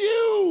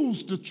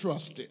refuse to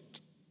trust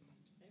it.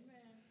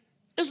 Amen.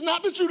 It's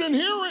not that you didn't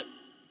hear it.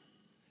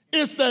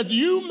 It's that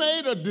you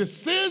made a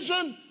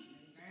decision.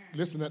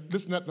 Listen at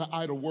the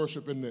idol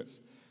worship in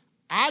this.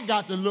 I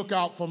got to look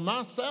out for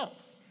myself.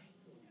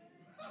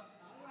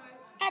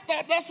 I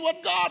thought that's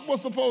what God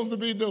was supposed to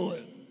be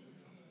doing.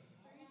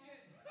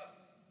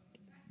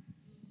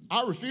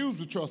 I refuse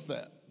to trust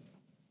that.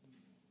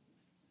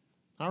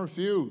 I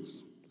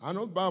refuse. I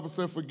know the Bible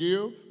said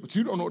forgive, but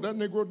you don't know what that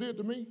Negro did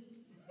to me.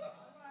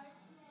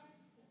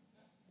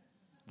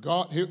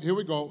 God, here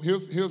we go.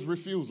 Here's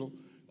refusal.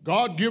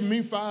 God, give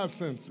me 5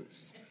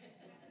 senses.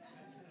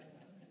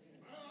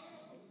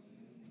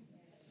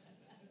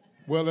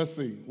 Well, let's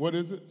see. What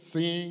is it?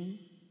 Seeing,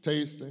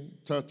 tasting,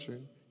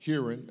 touching,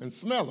 hearing, and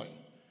smelling.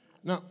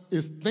 Now,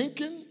 is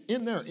thinking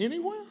in there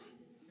anywhere?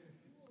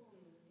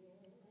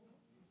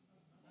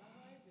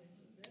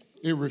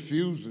 It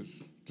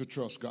refuses to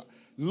trust God.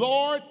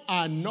 Lord,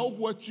 I know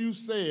what you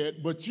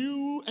said, but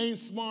you ain't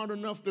smart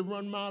enough to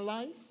run my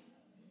life.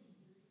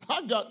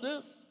 I got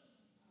this.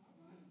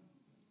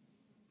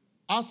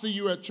 I'll see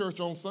you at church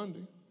on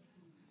Sunday.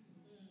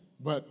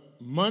 But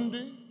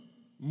Monday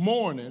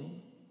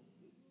morning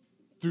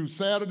through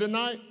Saturday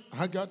night,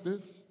 I got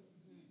this.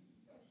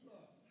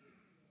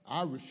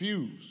 I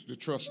refuse to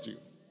trust you.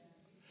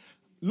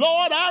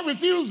 Lord, I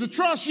refuse to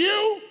trust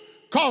you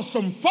because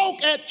some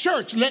folk at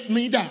church let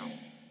me down.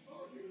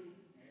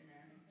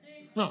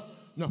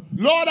 No.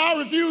 Lord, I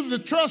refuse to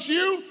trust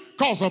you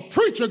because a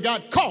preacher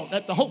got caught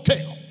at the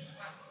hotel.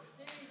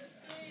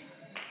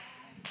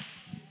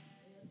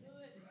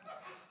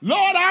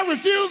 Lord, I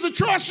refuse to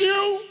trust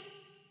you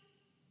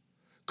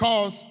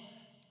because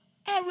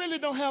I really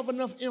don't have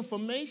enough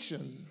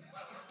information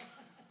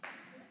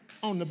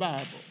on the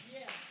Bible.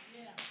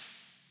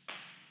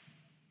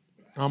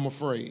 I'm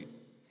afraid.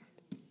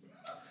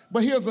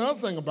 But here's the other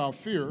thing about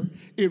fear.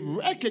 It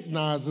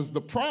recognizes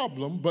the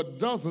problem but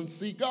doesn't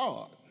see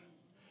God.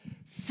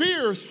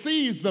 Fear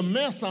sees the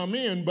mess I'm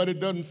in, but it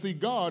doesn't see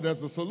God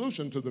as a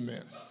solution to the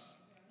mess.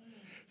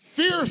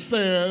 Fear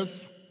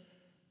says,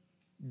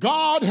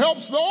 God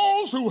helps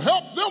those who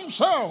help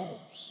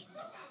themselves,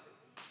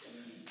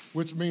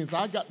 which means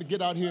I got to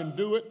get out here and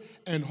do it,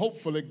 and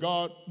hopefully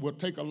God will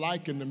take a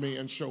liking to me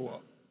and show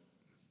up.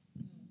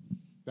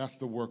 That's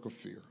the work of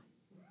fear.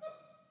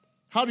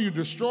 How do you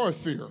destroy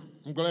fear?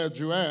 I'm glad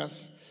you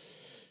asked.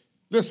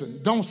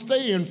 Listen, don't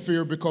stay in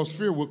fear because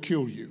fear will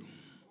kill you.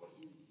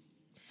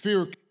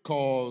 Fear can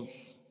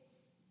cause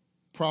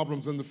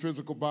problems in the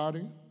physical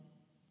body.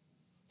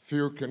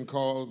 Fear can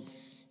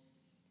cause,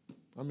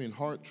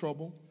 heart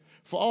trouble.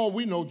 For all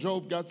we know,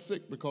 Job got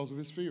sick because of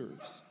his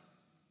fears.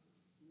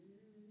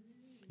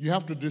 You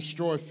have to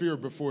destroy fear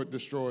before it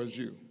destroys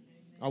you.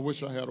 I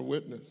wish I had a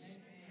witness.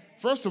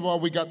 First of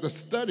all, we got to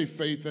study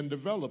faith and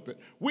develop it.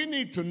 We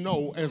need to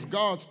know as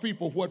God's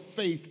people what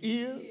faith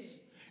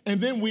is,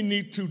 and then we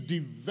need to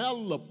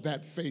develop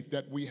that faith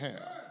that we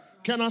have.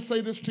 Can I say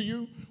this to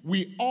you?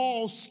 We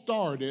all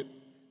started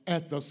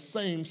at the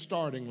same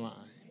starting line.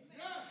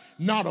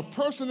 Not a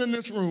person in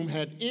this room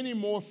had any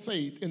more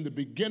faith in the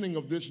beginning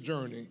of this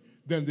journey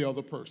than the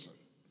other person.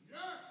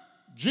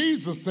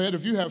 Jesus said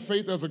if you have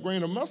faith as a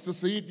grain of mustard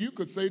seed, you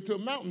could say to a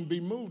mountain, be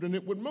moved, and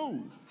it would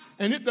move.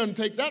 And it doesn't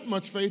take that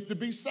much faith to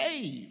be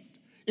saved.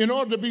 In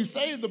order to be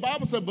saved, the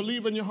Bible said,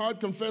 believe in your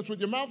heart, confess with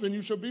your mouth, and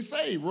you shall be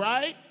saved,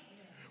 right?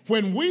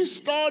 When we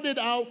started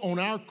out on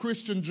our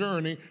Christian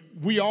journey,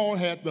 we all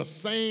had the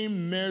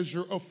same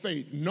measure of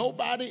faith.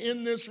 Nobody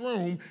in this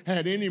room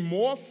had any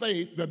more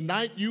faith the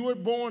night you were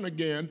born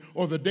again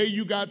or the day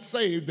you got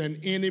saved than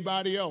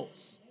anybody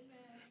else.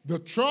 The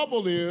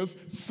trouble is,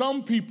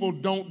 some people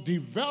don't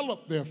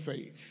develop their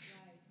faith.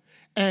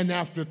 And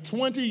after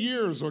 20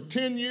 years or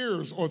 10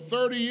 years or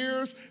 30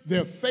 years,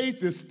 their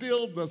faith is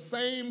still the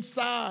same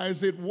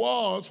size it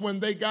was when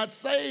they got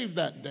saved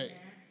that day.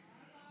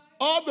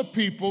 Other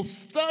people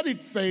studied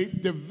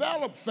faith,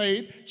 developed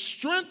faith,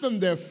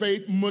 strengthened their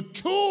faith,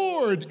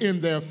 matured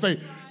in their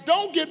faith.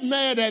 Don't get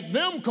mad at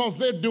them because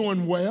they're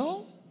doing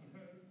well.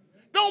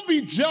 Don't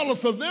be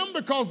jealous of them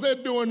because they're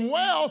doing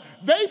well.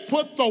 They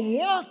put the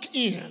work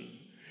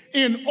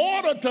in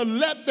order to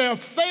let their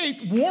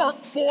faith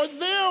work for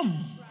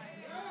them.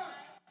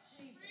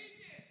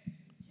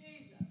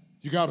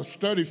 You got to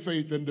study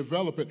faith and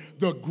develop it.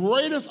 The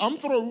greatest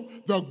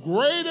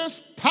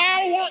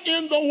power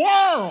in the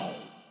world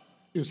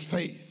is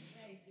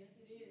faith.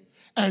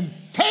 And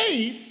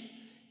faith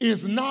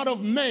is not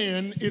of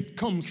man, it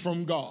comes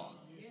from God.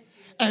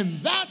 And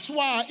that's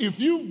why if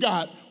you've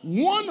got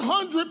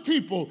 100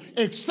 people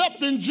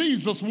accepting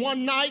Jesus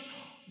one night,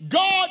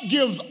 God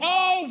gives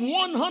all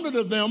 100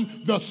 of them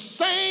the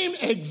same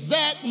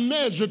exact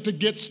measure to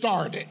get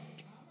started.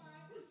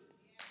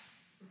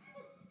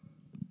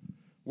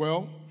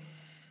 Well,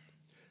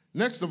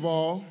 next of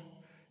all,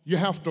 you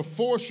have to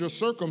force your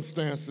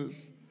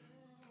circumstances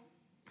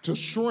to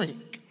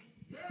shrink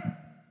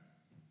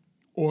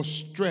or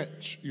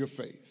stretch your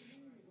faith.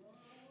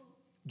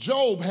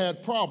 Job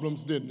had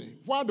problems, didn't he?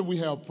 Why do we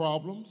have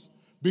problems?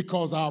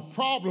 Because our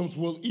problems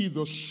will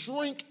either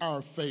shrink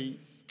our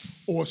faith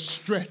or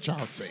stretch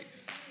our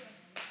faith.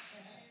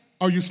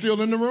 Are you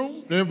still in the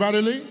room? Did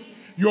everybody leave?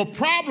 Your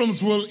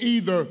problems will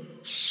either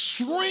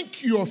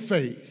shrink your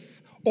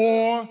faith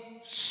or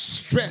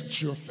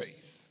stretch your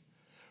faith.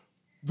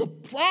 The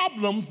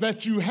problems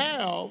that you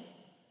have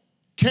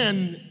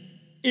can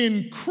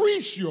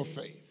increase your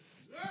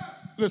faith.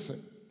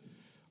 Listen,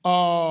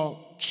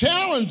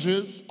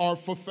 challenges are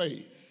for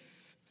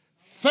faith.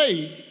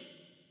 Faith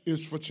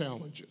is for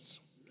challenges.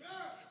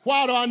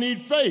 Why do I need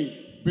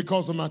faith?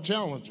 Because of my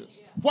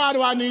challenges. Why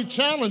do I need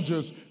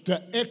challenges?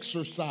 To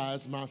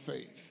exercise my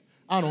faith.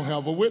 I don't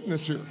have a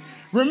witness here.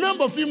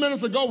 Remember a few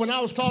minutes ago when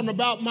I was talking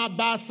about my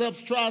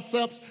biceps,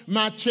 triceps,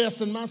 my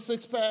chest, and my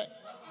six-pack?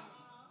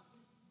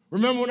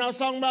 Remember when I was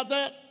talking about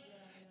that?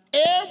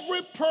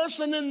 Every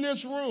person in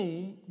this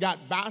room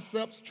got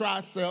biceps,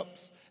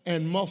 triceps,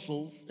 and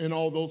muscles in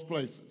all those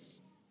places,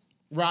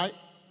 right?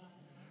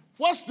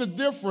 What's the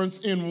difference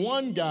in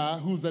one guy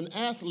who's an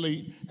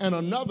athlete and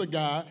another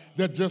guy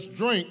that just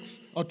drinks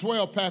a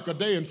 12-pack a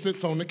day and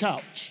sits on the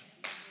couch?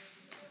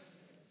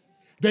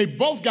 They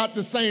both got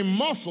the same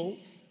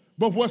muscles,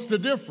 but what's the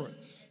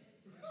difference?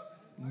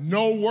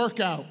 No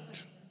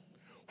workout.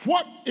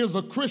 What is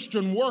a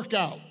Christian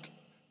workout?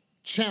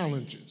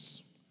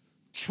 Challenges,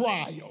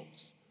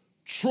 trials,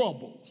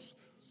 troubles,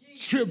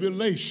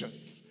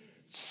 tribulations,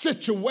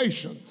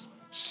 situations,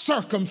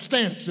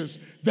 circumstances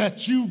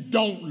that you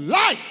don't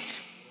like,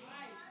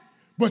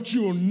 but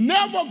you'll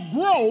never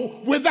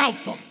grow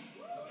without them.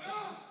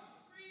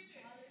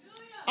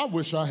 I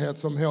wish I had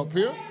some help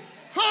here.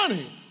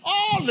 Honey,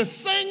 all the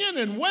singing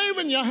and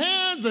waving your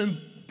hands and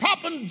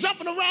popping,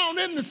 jumping around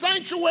in the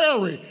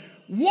sanctuary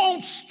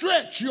won't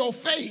stretch your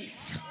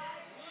faith.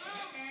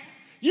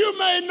 You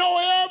may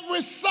know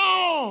every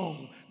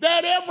song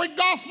that every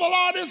gospel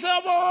artist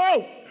ever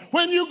wrote.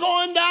 When you're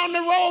going down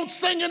the road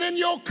singing in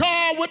your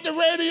car with the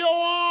radio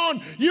on,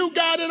 you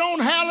got it on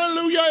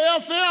Hallelujah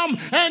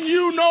FM and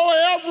you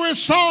know every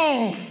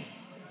song.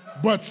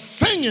 But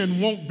singing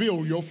won't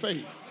build your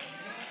faith.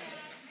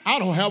 I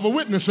don't have a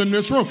witness in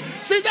this room.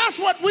 See, that's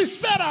what we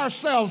set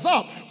ourselves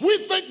up. We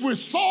think we're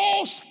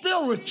so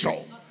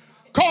spiritual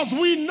because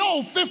we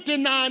know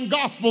 59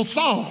 gospel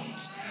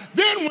songs.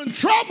 Then when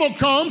trouble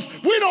comes,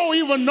 we don't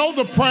even know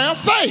the prayer of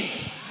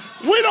faith.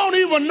 We don't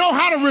even know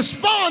how to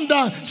respond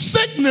to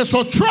sickness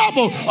or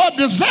trouble or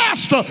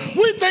disaster.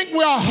 We think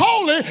we are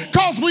holy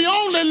because we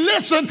only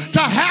listen to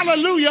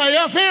Hallelujah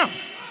FM.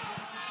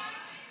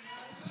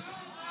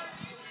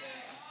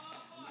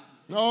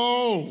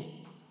 No.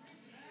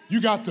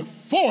 You got to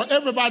force.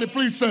 Everybody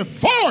please say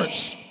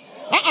force.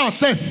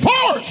 Say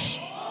force.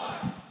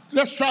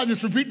 Let's try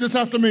this. Repeat this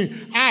after me.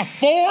 I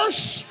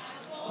force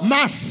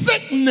my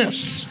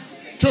sickness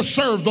to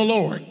serve the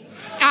Lord.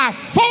 I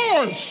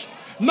force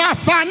my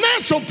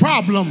financial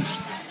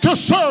problems to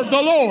serve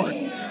the Lord.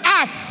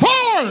 I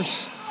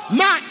force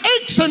my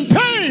aches and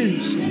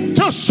pains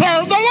to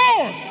serve the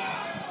Lord.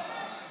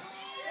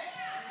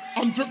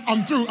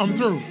 I'm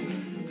through.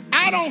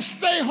 I don't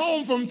stay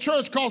home from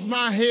church because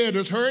my head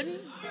is hurting.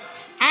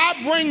 I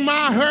bring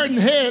my hurting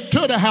head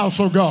to the house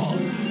of God.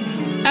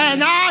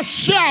 and I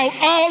shout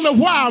all the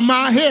while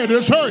my head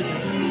is hurt.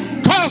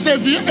 Because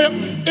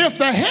if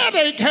the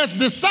headache has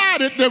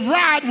decided to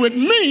ride with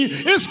me,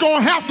 it's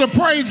going to have to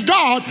praise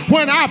God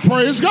when I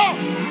praise God.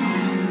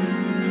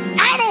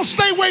 I don't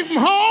stay away from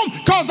home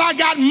because I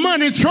got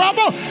money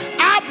trouble.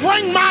 I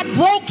bring my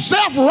broke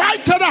self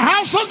right to the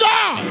house of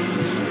God.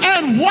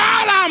 And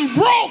while I'm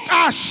broke,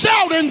 I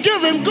shout and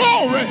give him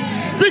glory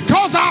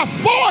because I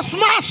force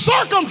my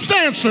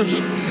circumstances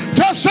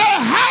to say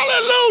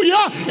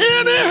hallelujah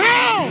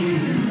anyhow.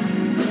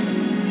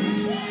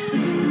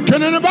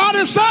 Can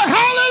anybody say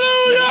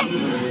hallelujah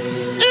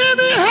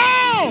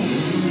anyhow?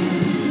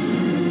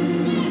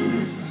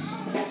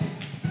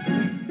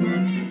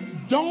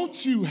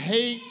 Don't you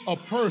hate a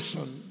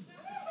person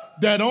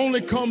that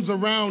only comes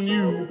around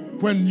you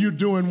when you're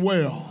doing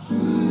well?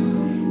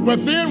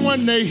 But then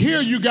when they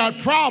hear you got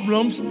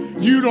problems,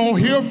 you don't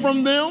hear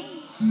from them?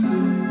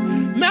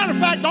 Matter of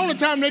fact, the only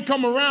time they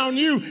come around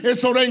you is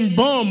so they can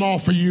bum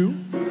off of you.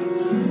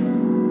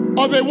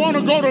 Or they want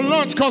to go to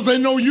lunch because they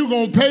know you're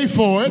going to pay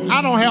for it.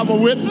 I don't have a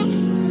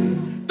witness.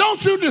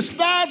 Don't you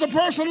despise a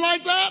person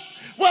like that?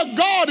 Well,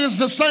 God is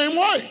the same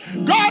way.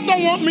 God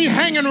don't want me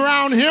hanging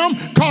around him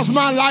because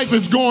my life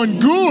is going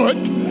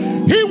good.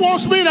 He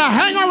wants me to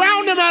hang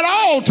around him at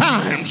all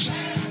times.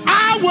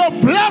 I will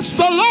bless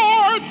the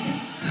Lord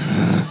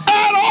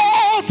at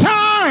all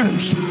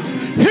times.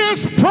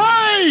 His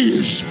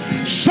praise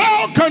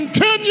shall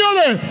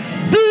continually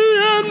be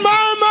in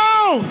my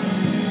mouth.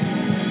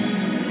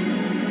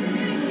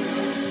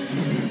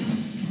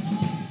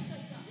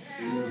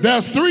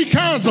 There's three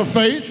kinds of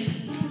faith.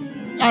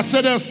 I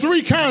said there's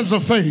three kinds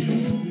of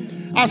faith.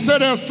 I said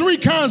there's three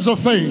kinds of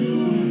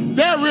faith.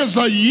 There is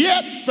a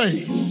yet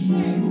faith.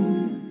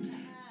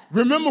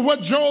 Remember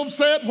what Job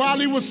said while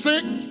he was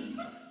sick?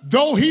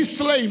 Though he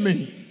slay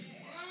me,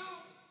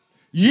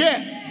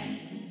 yet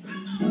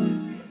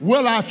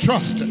will I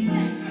trust him.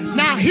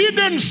 Now, he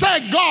didn't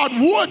say God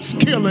would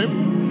kill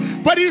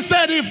him, but he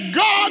said if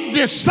God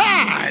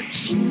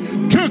decides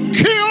to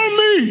kill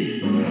me,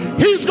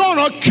 he's going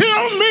to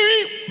kill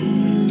me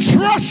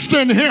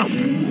trusting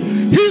him.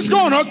 He's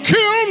going to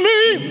kill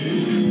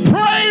me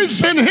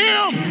praising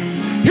him.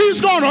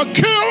 He's going to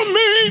kill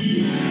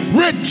me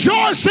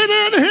rejoicing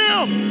in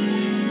him.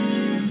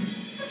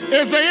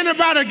 Is there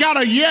anybody got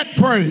a yet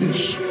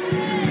praise?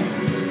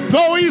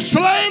 Though he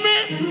slay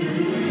me,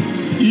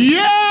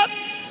 yet,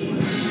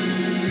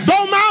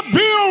 though my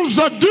bills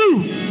are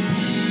due,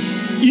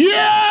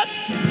 yet,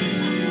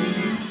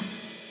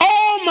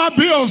 all my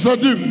bills are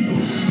due.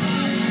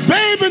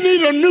 Baby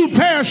need a new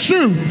pair of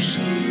shoes,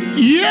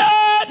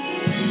 yet,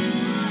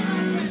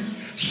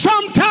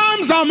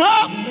 sometimes I'm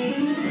up,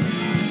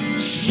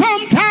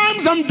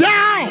 sometimes I'm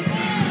down,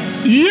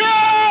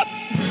 yet,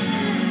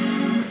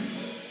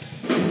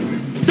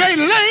 they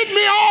laid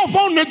me off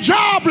on the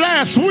job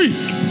last week,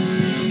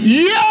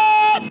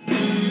 yet,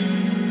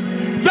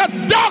 the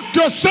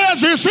doctor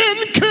says it's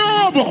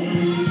incurable,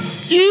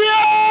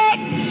 yet,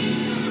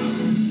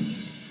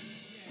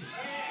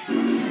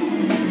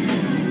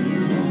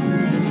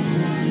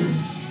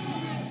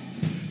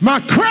 my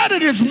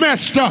credit is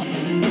messed up.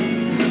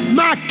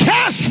 My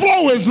cash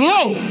flow is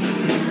low.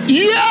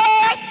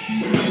 Yet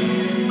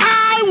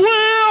I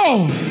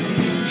will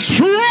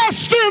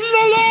trust in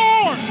the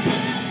Lord.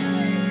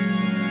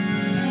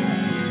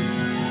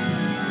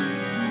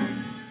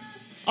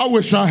 I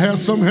wish I had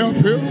some help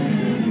here.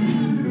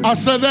 I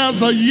said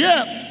there's a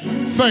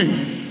yet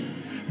faith.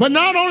 But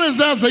not only is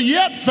there a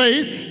yet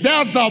faith,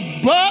 there's a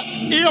but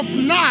if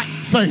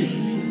not faith.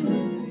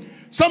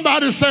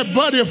 Somebody said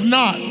but if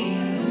not.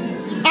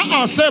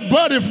 Said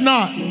but if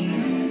not.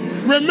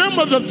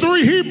 Remember the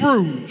three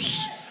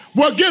Hebrews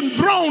were getting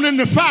thrown in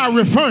the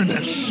fiery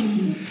furnace.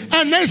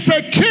 And they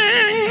said,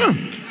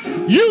 King,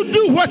 you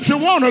do what you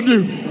want to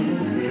do.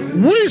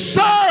 We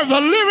serve a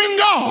living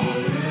God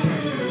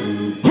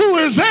who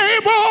is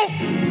able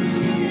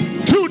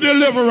to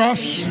deliver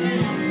us.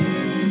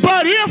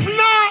 But if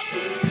not,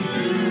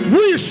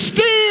 we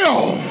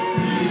still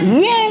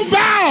won't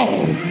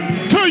bow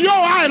to your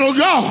idol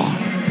God.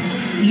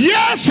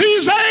 Yes,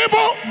 he's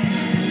able,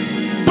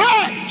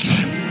 but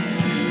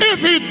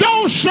if he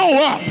don't show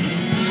up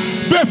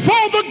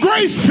before the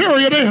grace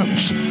period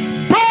ends,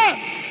 but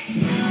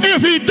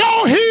if he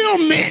don't heal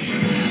me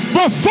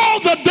before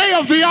the day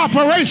of the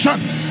operation,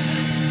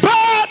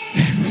 but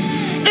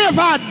if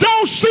I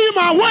don't see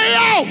my way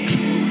out,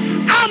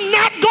 I'm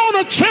not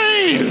going to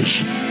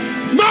change.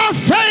 My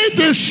faith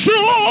is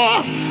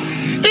sure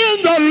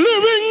in the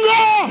living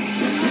God.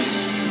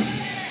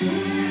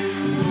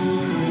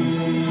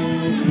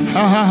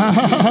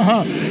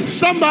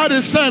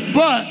 Somebody said,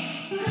 but.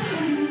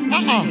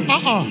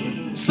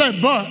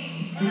 Said, but.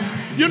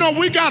 You know,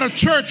 we got a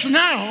church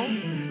now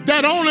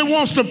that only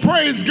wants to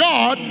praise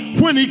God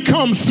when he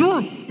comes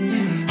through.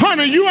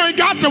 Honey, you ain't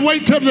got to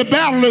wait till the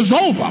battle is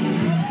over.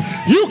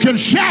 You can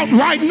shout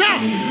right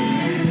now.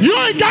 You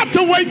ain't got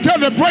to wait till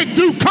the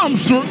breakthrough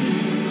comes through.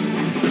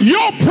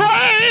 Your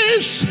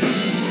praise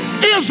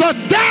is a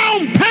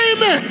down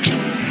payment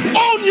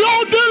on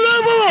your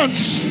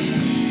deliverance.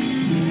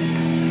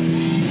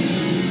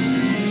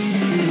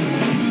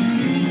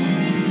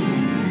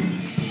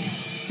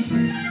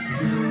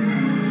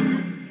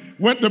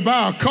 Went to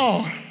buy a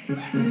car.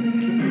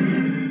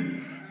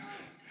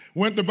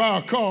 Went to buy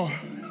a car.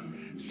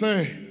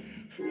 Say,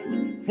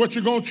 what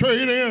you gonna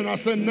trade in? I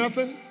said,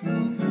 nothing.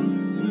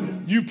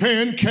 You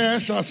paying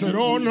cash? I said,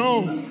 oh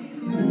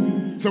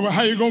no. So well,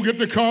 how you gonna get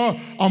the car?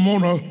 I'm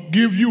gonna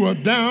give you a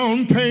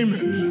down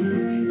payment.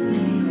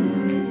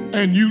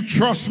 And you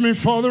trust me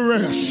for the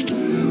rest.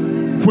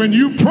 When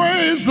you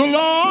praise the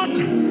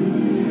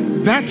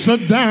Lord, that's a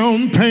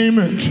down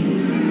payment.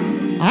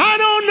 I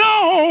don't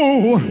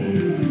know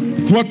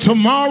what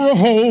tomorrow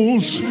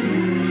holds,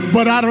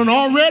 but I done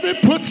already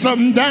put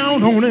something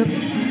down on it.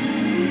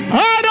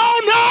 I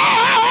don't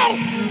know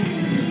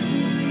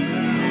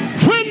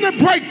when the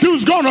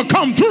breakthrough's gonna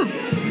come through.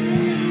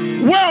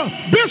 Well,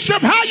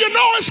 Bishop, how you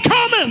know it's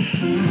coming?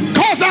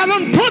 Because I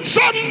done put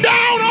something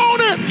down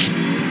on it.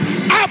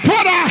 I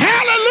put a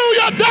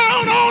hallelujah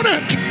down on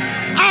it.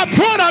 I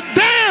put a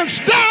dance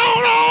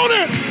down on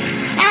it.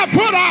 I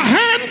put a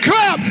hand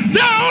clap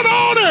down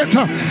on it.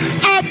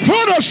 I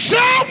put a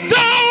shout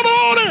down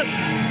on it.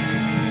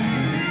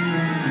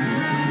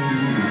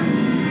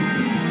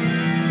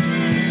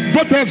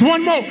 But there's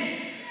one more.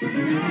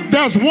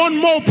 There's one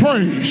more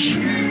praise.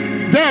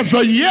 There's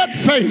a yet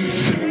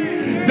faith.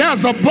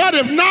 There's a but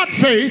if not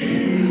faith.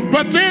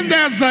 But then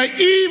there's a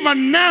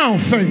even now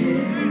faith.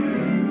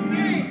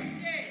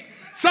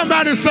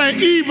 Somebody say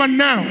even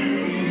now.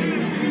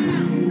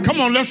 Come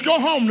on, let's go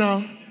home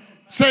now.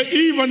 Say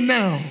even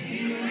now.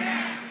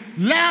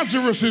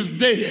 Lazarus is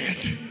dead.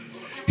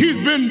 He's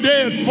been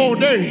dead 4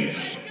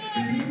 days.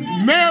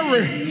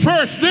 Mary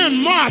first,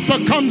 then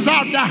Martha comes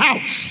out the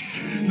house.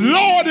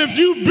 Lord, if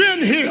you'd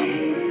been here,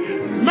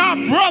 my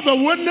brother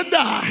wouldn't have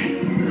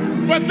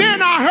died. But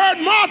then I heard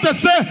Martha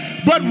say,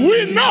 but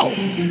we know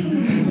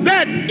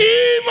that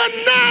even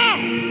now,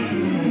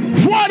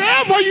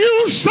 whatever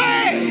you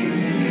say,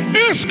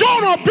 it's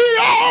gonna be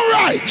all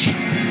right.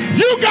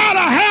 You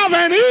gotta have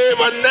an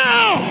even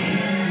now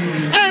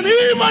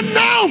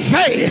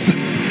faith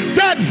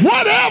that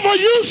whatever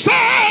you say,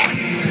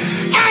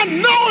 I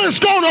know it's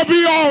gonna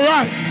be all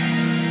right.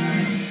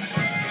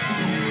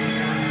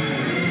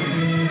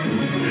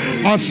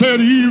 I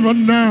said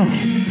even now.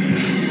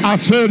 I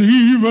said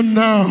even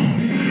now.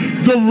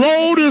 The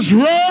road is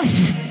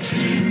rough,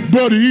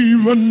 but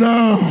even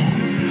now.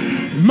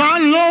 My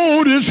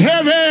load is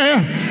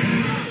heavy,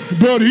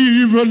 but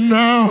even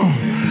now.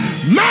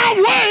 My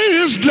way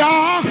is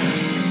dark,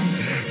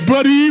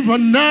 but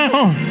even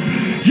now.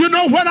 You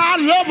know what I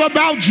love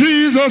about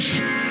Jesus?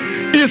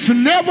 It's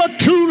never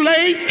too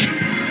late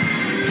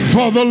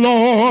for the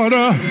Lord.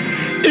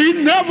 He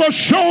never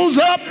shows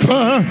up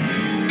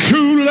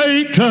too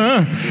late.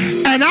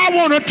 And I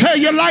want to tell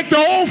you, like the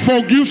old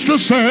folk used to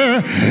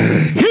say,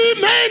 he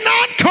may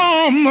not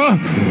come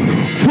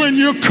when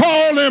you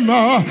call him,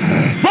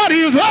 but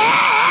he's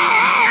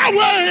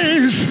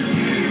always